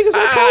Florida. them jiggers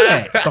with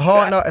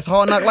Kodak. It's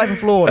hard knock life in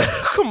Florida.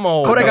 Come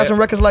on, Kodak man. got some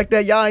records like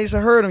that. Y'all ain't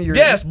heard them.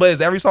 Yes, but is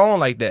every song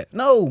like that?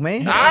 No,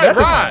 man. All right,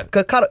 right.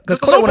 Because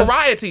Just a Kodak little wanna,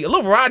 variety. A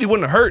little variety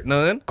wouldn't have hurt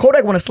none.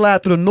 Kodak want to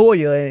slide through the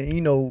Noya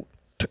and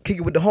kick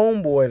it with the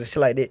homeboys and shit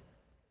like that.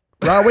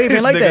 Rod Wave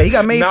ain't like that. He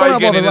got made fun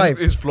of all his life.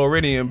 His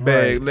Floridian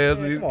bag. Man,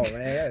 come on,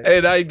 man. Hey,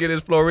 now you get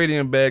his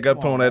Floridian bag.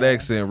 Got put on that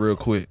accent real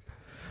quick.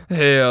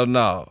 Hell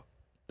no.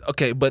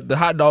 Okay, but the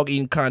hot dog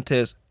eating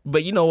contest.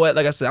 But you know what?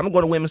 Like I said, I'm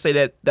going to women say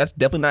that that's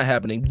definitely not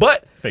happening.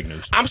 But Fake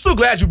news. I'm still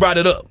glad you brought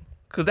it up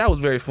Because that was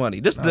very funny.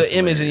 This is the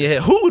image in your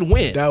head. Who would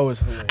win? That was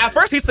hilarious. At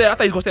first, he said, I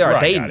thought he was going to say our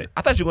Right, dating. got it.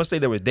 I thought you were going to say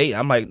there was dating.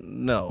 I'm like,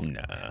 no.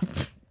 Nah.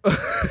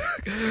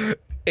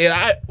 And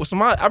I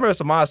remember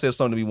Samad said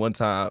something to me one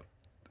time,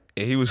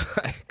 and he was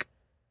like,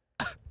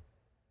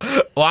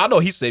 well, I know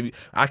he said, we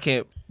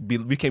can't be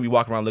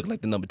walking around looking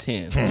like the number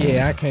 10.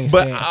 Yeah, I can't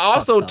But stand I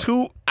also,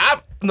 too,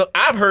 I've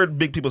heard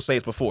big people say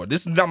this before.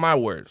 This is not my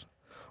words.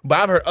 But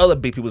I've heard other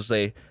big people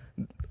say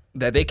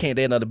that they can't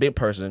date another big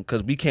person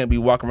because we can't be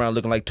walking around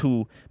looking like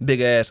two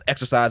big-ass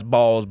exercise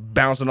balls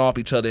bouncing off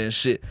each other and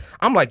shit.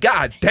 I'm like,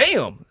 God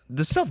damn,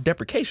 the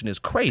self-deprecation is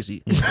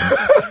crazy.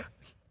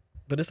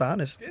 But it's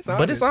honest.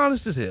 But it's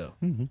honest as hell.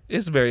 Mm-hmm.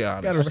 It's very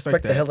honest. Gotta Respect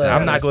respect the hell that. out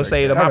of I'm not going to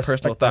say I my respect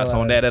personal the hell thoughts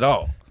out on of that at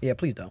all. Yeah,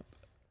 please don't.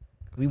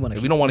 We want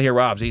to. We don't want to hear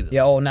Rob's either.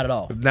 Yeah, not at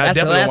all. Not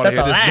definitely don't want to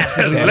hear this. last.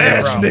 That's the Yeah,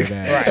 last wrong with nigga.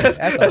 that. Right.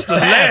 That's the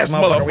last we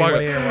wanna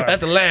hear motherfucker. about.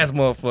 That's the last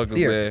motherfucker,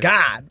 Dear man.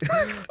 God.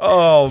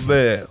 Oh,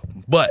 man.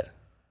 But,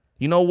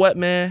 you know what,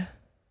 man?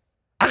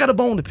 I got a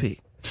bone to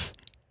pick.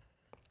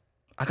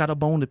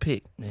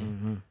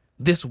 Man.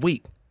 This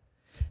week.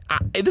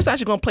 This is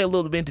actually going to play a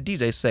little bit into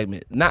DJ's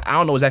segment. I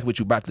don't know exactly what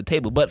you brought to the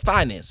table, but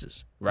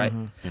finances, right?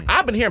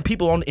 I've been hearing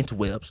people on the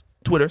interwebs,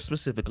 Twitter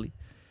specifically,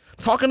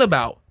 talking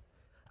about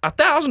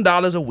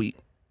 $1,000 a week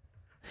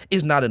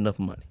is not enough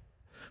money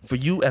for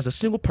you as a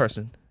single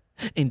person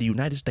in the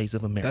United States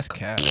of America. That's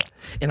cap.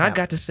 And I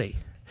got to say,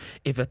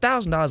 if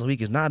 $1,000 a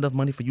week is not enough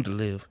money for you to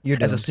live You're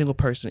as a doomed. single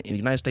person in the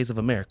United States of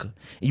America,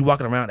 and you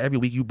walking around every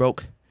week you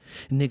broke,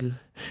 nigga,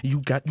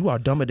 you are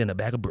dumber than a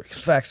bag of bricks.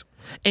 Facts.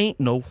 Ain't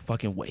no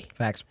fucking way.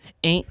 Facts.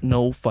 Ain't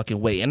no fucking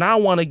way. And I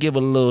want to give a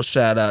little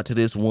shout out to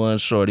this one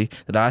shorty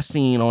that I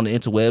seen on the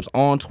interwebs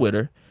on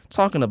Twitter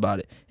talking about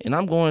it. And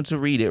I'm going to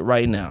read it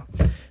right now.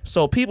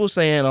 So people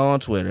saying on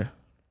Twitter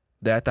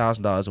that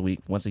 $1,000 a week,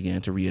 once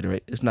again, to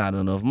reiterate, it's not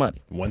enough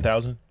money.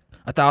 1,000?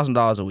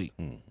 $1,000 a week.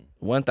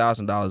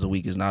 $1,000 a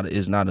week is not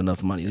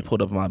enough money. They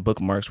pulled up my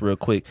bookmarks real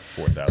quick.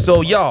 4,000.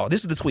 So y'all,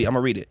 this is the tweet. I'm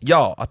gonna read it.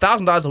 Y'all,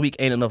 $1,000 a week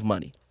ain't enough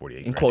money. 48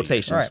 in grand a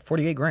quotations. All right,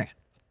 48 grand.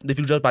 If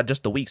you judge by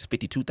just the weeks,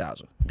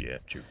 52,000. Yeah,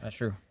 true. That's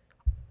true.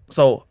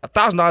 So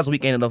 $1,000 a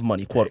week ain't enough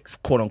money, quote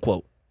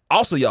unquote.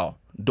 Also, y'all,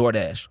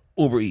 DoorDash,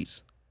 Uber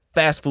Eats,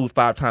 fast food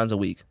 5 times a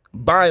week,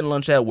 buying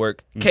lunch at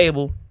work,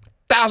 cable,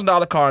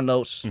 $1,000 car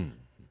notes,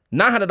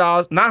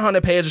 $900,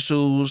 900 pairs of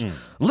shoes,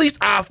 leased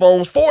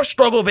iPhones, 4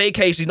 struggle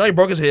vacations. You know you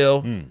broke as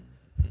hell.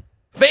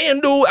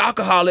 FanDuel,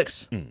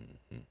 alcoholics,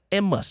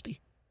 and Musty.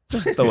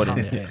 Just throw it in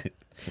there.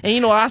 And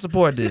you know I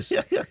support this.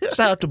 Shout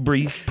out to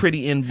Bree,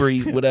 Pretty in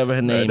Bree, whatever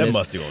her name That is.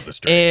 Musty was a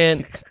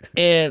straight.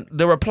 And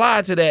the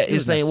reply to that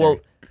is saying, well,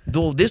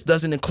 though this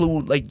doesn't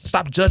include, like,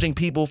 stop judging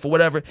people for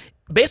whatever.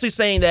 Basically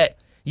saying that,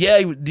 yeah,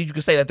 you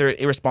can say that they're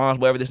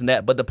irresponsible, whatever, this and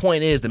that. But the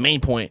point is, the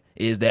main point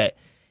is that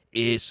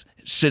it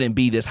shouldn't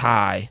be this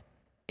high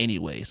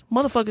anyways.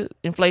 Motherfucker,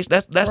 inflation,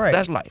 that's Right.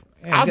 That's life.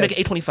 I was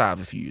making $825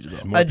 a few years ago.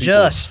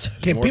 Adjust.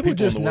 Can more people people in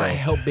just the not world.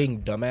 help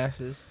being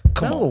dumbasses?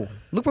 Come No. on.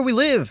 Look where we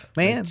live,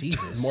 man.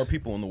 Jesus. More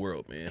people in the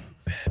world, man.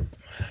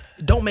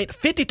 Don't make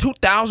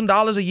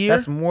 $52,000 a year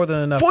That's more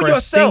than enough For for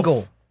yourself.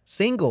 a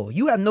single.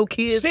 You have no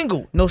kids.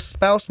 Single. No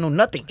spouse, no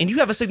nothing. and you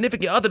have a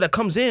significant other that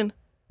comes in and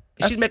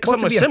That's she's making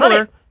supposed to something be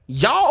similar. 100.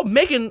 Y'all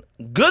making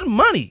good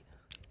money.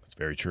 That's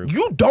very true.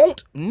 You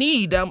don't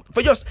need them for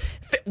your.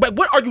 But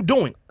what are you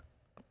doing?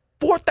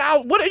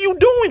 4,000. What are you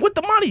doing with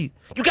the money?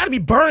 You got to be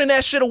burning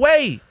that shit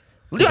away.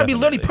 You got to be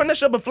literally Definitely. putting that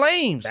shit up in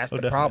flames. That's the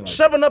definitely. problem.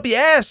 Shoving up your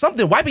ass,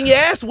 something, wiping your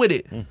ass with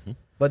it.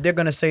 But they're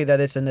gonna say that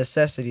it's a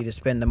necessity to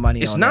spend the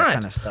money It's on not. that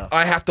kind of stuff.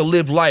 I have to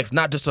live life,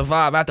 not to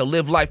survive. I have to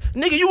live life.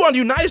 Nigga, you are in the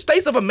United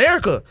States of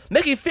America,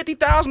 making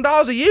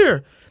 $50,000 a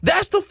year.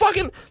 That's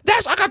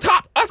that's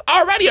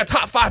already a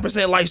top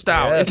 5%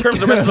 lifestyle in Yes. terms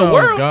of the rest of the Oh,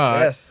 world. God.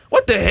 Yes.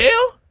 What the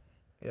hell?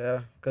 Yeah.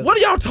 'Cause What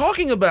are y'all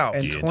talking about?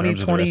 in Yeah, in terms of the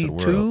rest of the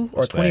 2022 world,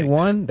 or that's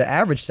 21, the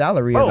average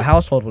salary Bro. of a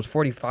household was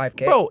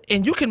 45K. Bro,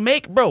 and you can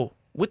make,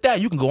 with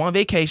that, you can go on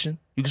vacation.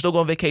 You can still go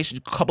on vacation,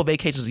 a couple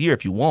vacations a year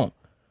if you want.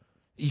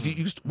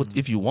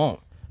 If you want.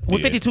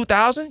 With Yeah.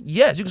 52,000,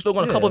 yes, you can still go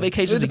on a couple Yeah.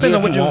 vacations It a depends year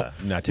on if what you you- want.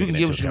 You're not You taking can into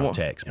get what you account want.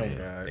 tax, man.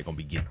 God. They're gonna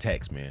be getting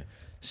taxed, man. We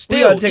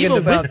Still, gotta take even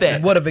into with account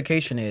that, what a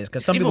vacation is,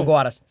 because some people Even- go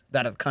out of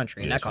the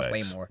country, and Yeah, that costs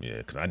way facts. more. Yeah,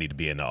 because I need to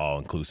be in the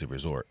all-inclusive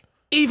resort.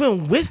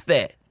 even with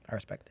that, I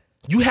respect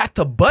that. you have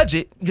to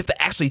budget. You have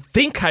to actually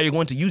think how you're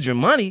going to use your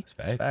money.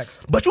 Facts.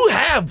 But you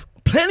have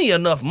plenty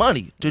enough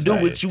money to do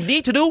Right. what you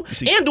need to do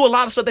see- and do a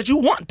lot of stuff that you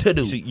want to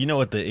do. See, you know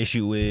what the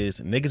issue is?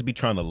 Niggas be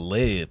trying to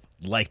live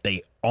like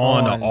they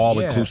on an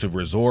all-inclusive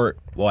resort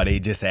while they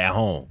just at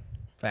home.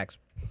 Facts.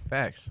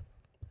 Facts.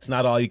 It's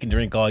not all you can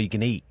drink, all you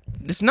can eat.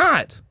 It's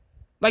not.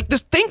 Like,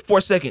 just think for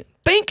a second.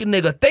 Think,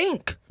 nigga,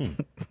 think.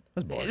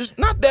 That's boring. It's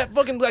not that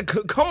fucking, like,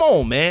 come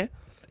on, man.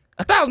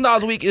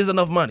 $1,000 a week is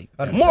enough money.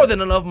 More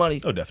than enough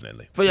money Oh,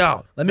 definitely. for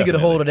y'all. Let me get a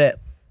hold of that.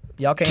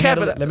 Y'all can't Cap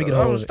handle it. it. Let me get a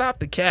hold of it. Stop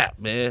the cap,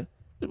 man.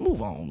 Just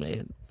move on,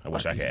 man. I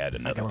wish I could add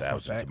another got a fun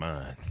 1,000 to fact.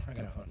 mine. I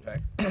got a fun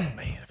fact.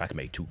 Man, if I could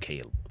make 2K,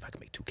 a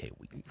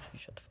week.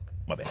 Shut the fuck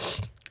up. My bad.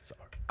 Sorry.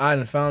 I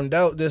done found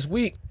out this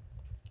week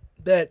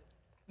that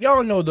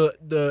y'all know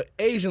the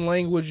Asian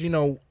language,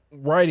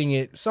 writing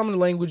it, some of the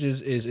language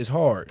is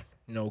hard.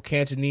 You know,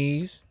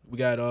 Cantonese. We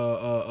got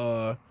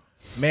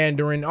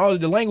Mandarin. All of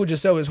the language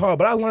itself is hard.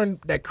 But I learned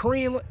that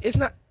Korean language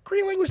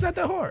is not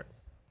that hard.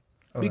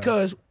 Okay.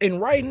 Because in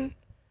writing,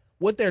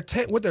 what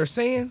they're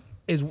saying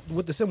is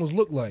what the symbols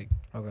look like.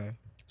 Okay.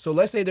 So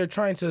let's say they're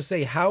trying to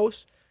say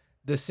house,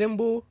 the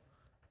symbol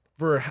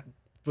for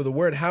the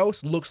word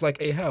house looks like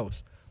a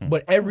house.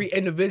 But every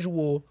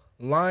individual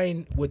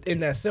line within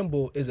that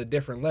symbol is a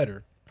different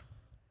letter.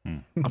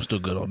 I'm still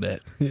good on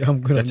that. Yeah, I'm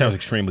good. That sounds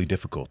extremely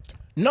difficult.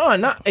 No,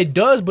 not it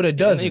does, but it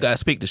doesn't. You gotta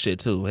speak the shit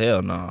too.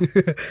 Hell no.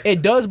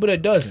 It does, but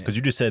it doesn't. Because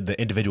you just said the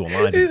individual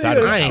lines inside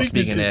of the I house. ain't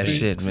speaking that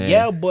shit, man.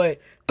 Yeah, but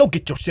Go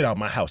get your shit out of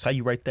my house. How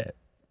you write that?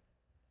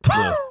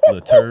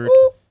 Little turd.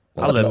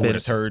 I'll let with Ben a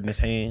turd in his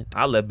hand.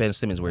 I'll let Ben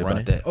Simmons worry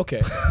Running. about that.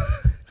 okay.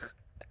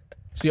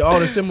 See, all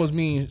the symbols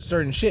mean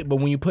certain shit, but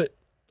when you put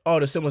all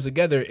the symbols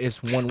together,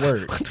 it's one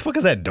word. What the fuck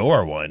is that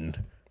door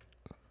one?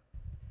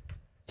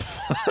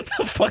 What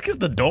the fuck is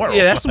the door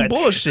Yeah, that's some one?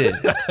 bullshit.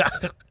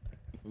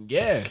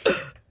 Yeah.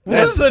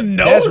 What's the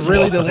nose That's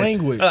really the one?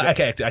 language. I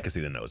can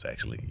see the nose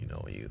actually. You know,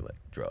 when you like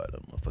draw it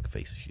on a motherfucking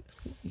face and shit.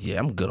 Yeah,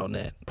 I'm good on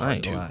that. I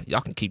ain't gonna lie.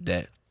 Y'all can keep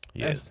that.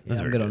 Yeah, Yeah,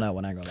 I'm good on that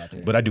one. I ain't gonna lie to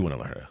you. But I do want to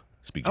learn how to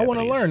speak. I want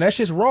to Japanese. learn. That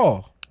shit's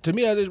raw. To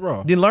me, that is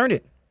raw. You learn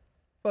it.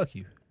 Fuck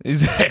you.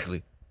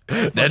 Exactly.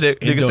 That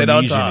nigga say that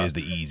all the Indonesian time. is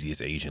the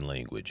easiest Asian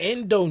language.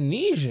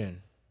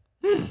 Indonesian.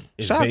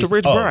 It's Shout out to based-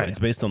 Rich Brian. It's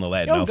based on the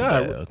Latin Yo, God.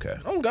 alphabet. Okay.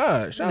 Oh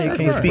God. Shout They out to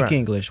can't Brian. speak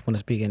English when they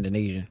speak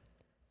Indonesian.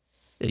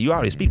 Yeah, you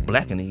already speak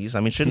Blackanese. I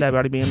mean, shouldn't that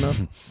already be enough?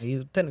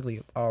 He's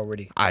technically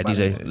already. All right,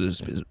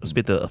 DJ,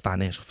 spit the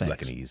financial facts.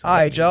 Blackanese. All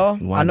right, y'all.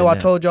 You I know winding I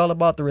down. told y'all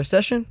about the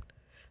recession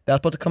that was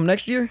supposed to come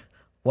next year.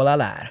 Well, I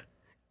lied.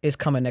 It's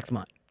coming next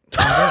month.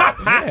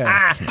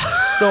 Yeah.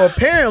 So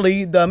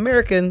apparently, the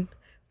American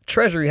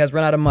Treasury has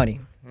run out of money,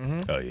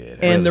 Oh yeah.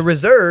 and the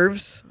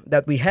reserves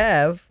that we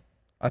have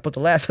are supposed to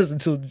last us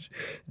until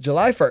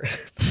July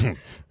 1st.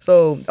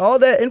 So all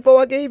that info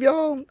I gave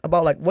y'all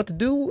about like what to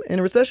do in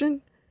a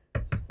recession,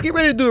 get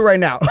ready to do it right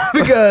now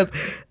because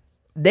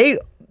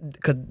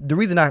the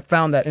reason I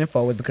found that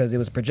info was because it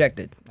was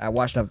projected. I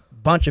watched a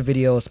bunch of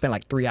videos, spent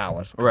like 3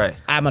 hours. Right.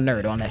 I'm a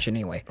nerd on that shit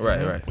anyway.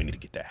 Right. We need to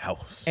get that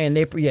house. And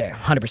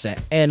 100%.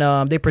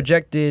 And they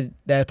projected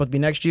that it's supposed to be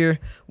next year.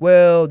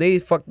 Well, they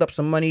fucked up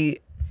some money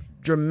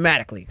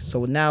dramatically.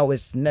 So now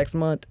it's next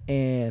month,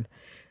 and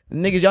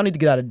niggas, y'all need to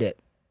get out of debt.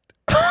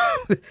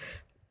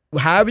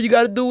 However you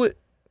got to do it.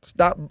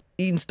 Stop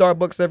eating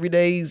Starbucks every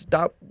day.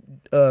 Stop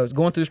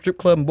going to the strip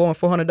club and blowing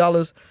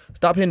 $400.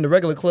 Stop hitting the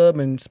regular club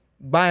and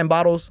buying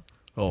bottles.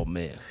 Oh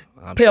man,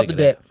 I'm Pay off sick the of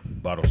debt.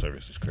 Bottle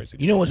service is crazy.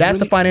 You know what's That's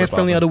really, the finance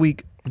friendly of the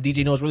week. DJ,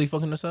 you know what's really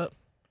fucking us up?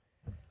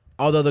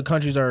 All the other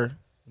countries are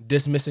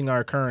dismissing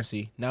our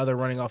currency. Now they're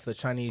running off the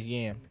Chinese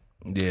yuan.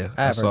 Yeah, I've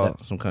I heard saw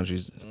that. some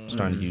countries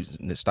starting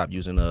to stop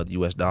using the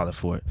U.S. dollar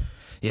for it.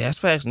 Yeah, that's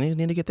facts. Niggas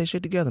need to get their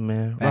shit together,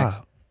 man. Facts.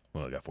 Wow.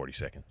 Well, I got 40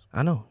 seconds.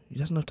 I know.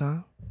 That's enough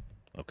time.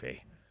 Okay.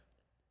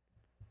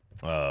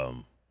 I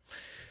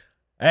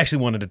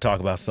actually wanted to talk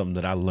about something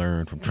that I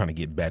learned from trying to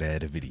get better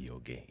at a video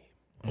game,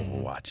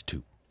 Overwatch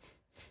 2.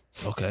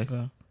 Okay.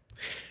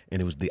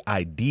 And it was the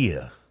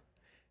idea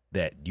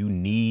that you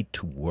need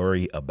to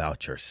worry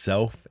about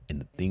yourself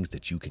and the things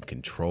that you can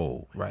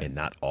control, Right. and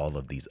not all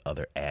of these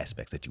other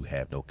aspects that you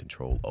have no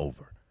control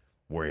over.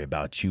 Worry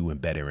about you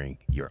and bettering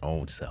your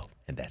own self,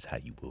 and that's how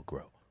you will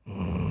grow.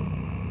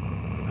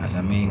 That's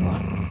a mean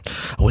one.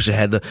 I wish I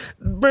had the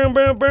boom,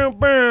 boom, boom,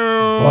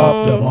 boom.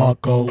 Off the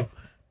Marco.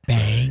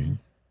 Bang,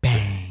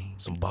 bang.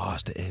 Some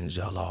bars to end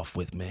y'all off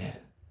with, man.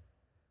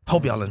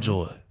 Hope y'all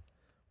enjoy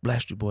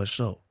Blackstreet Boys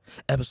Show,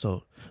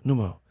 episode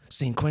numero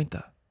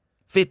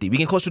 50. We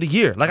getting close to the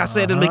year. Like I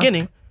said in the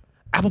beginning,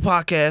 Apple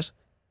Podcasts,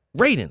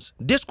 ratings,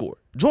 Discord,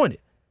 join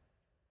it.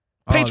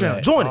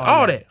 Patreon, join it,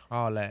 all that.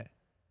 All that.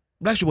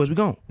 Blackstreet Boys, we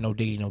gone. No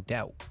diggity, no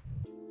doubt.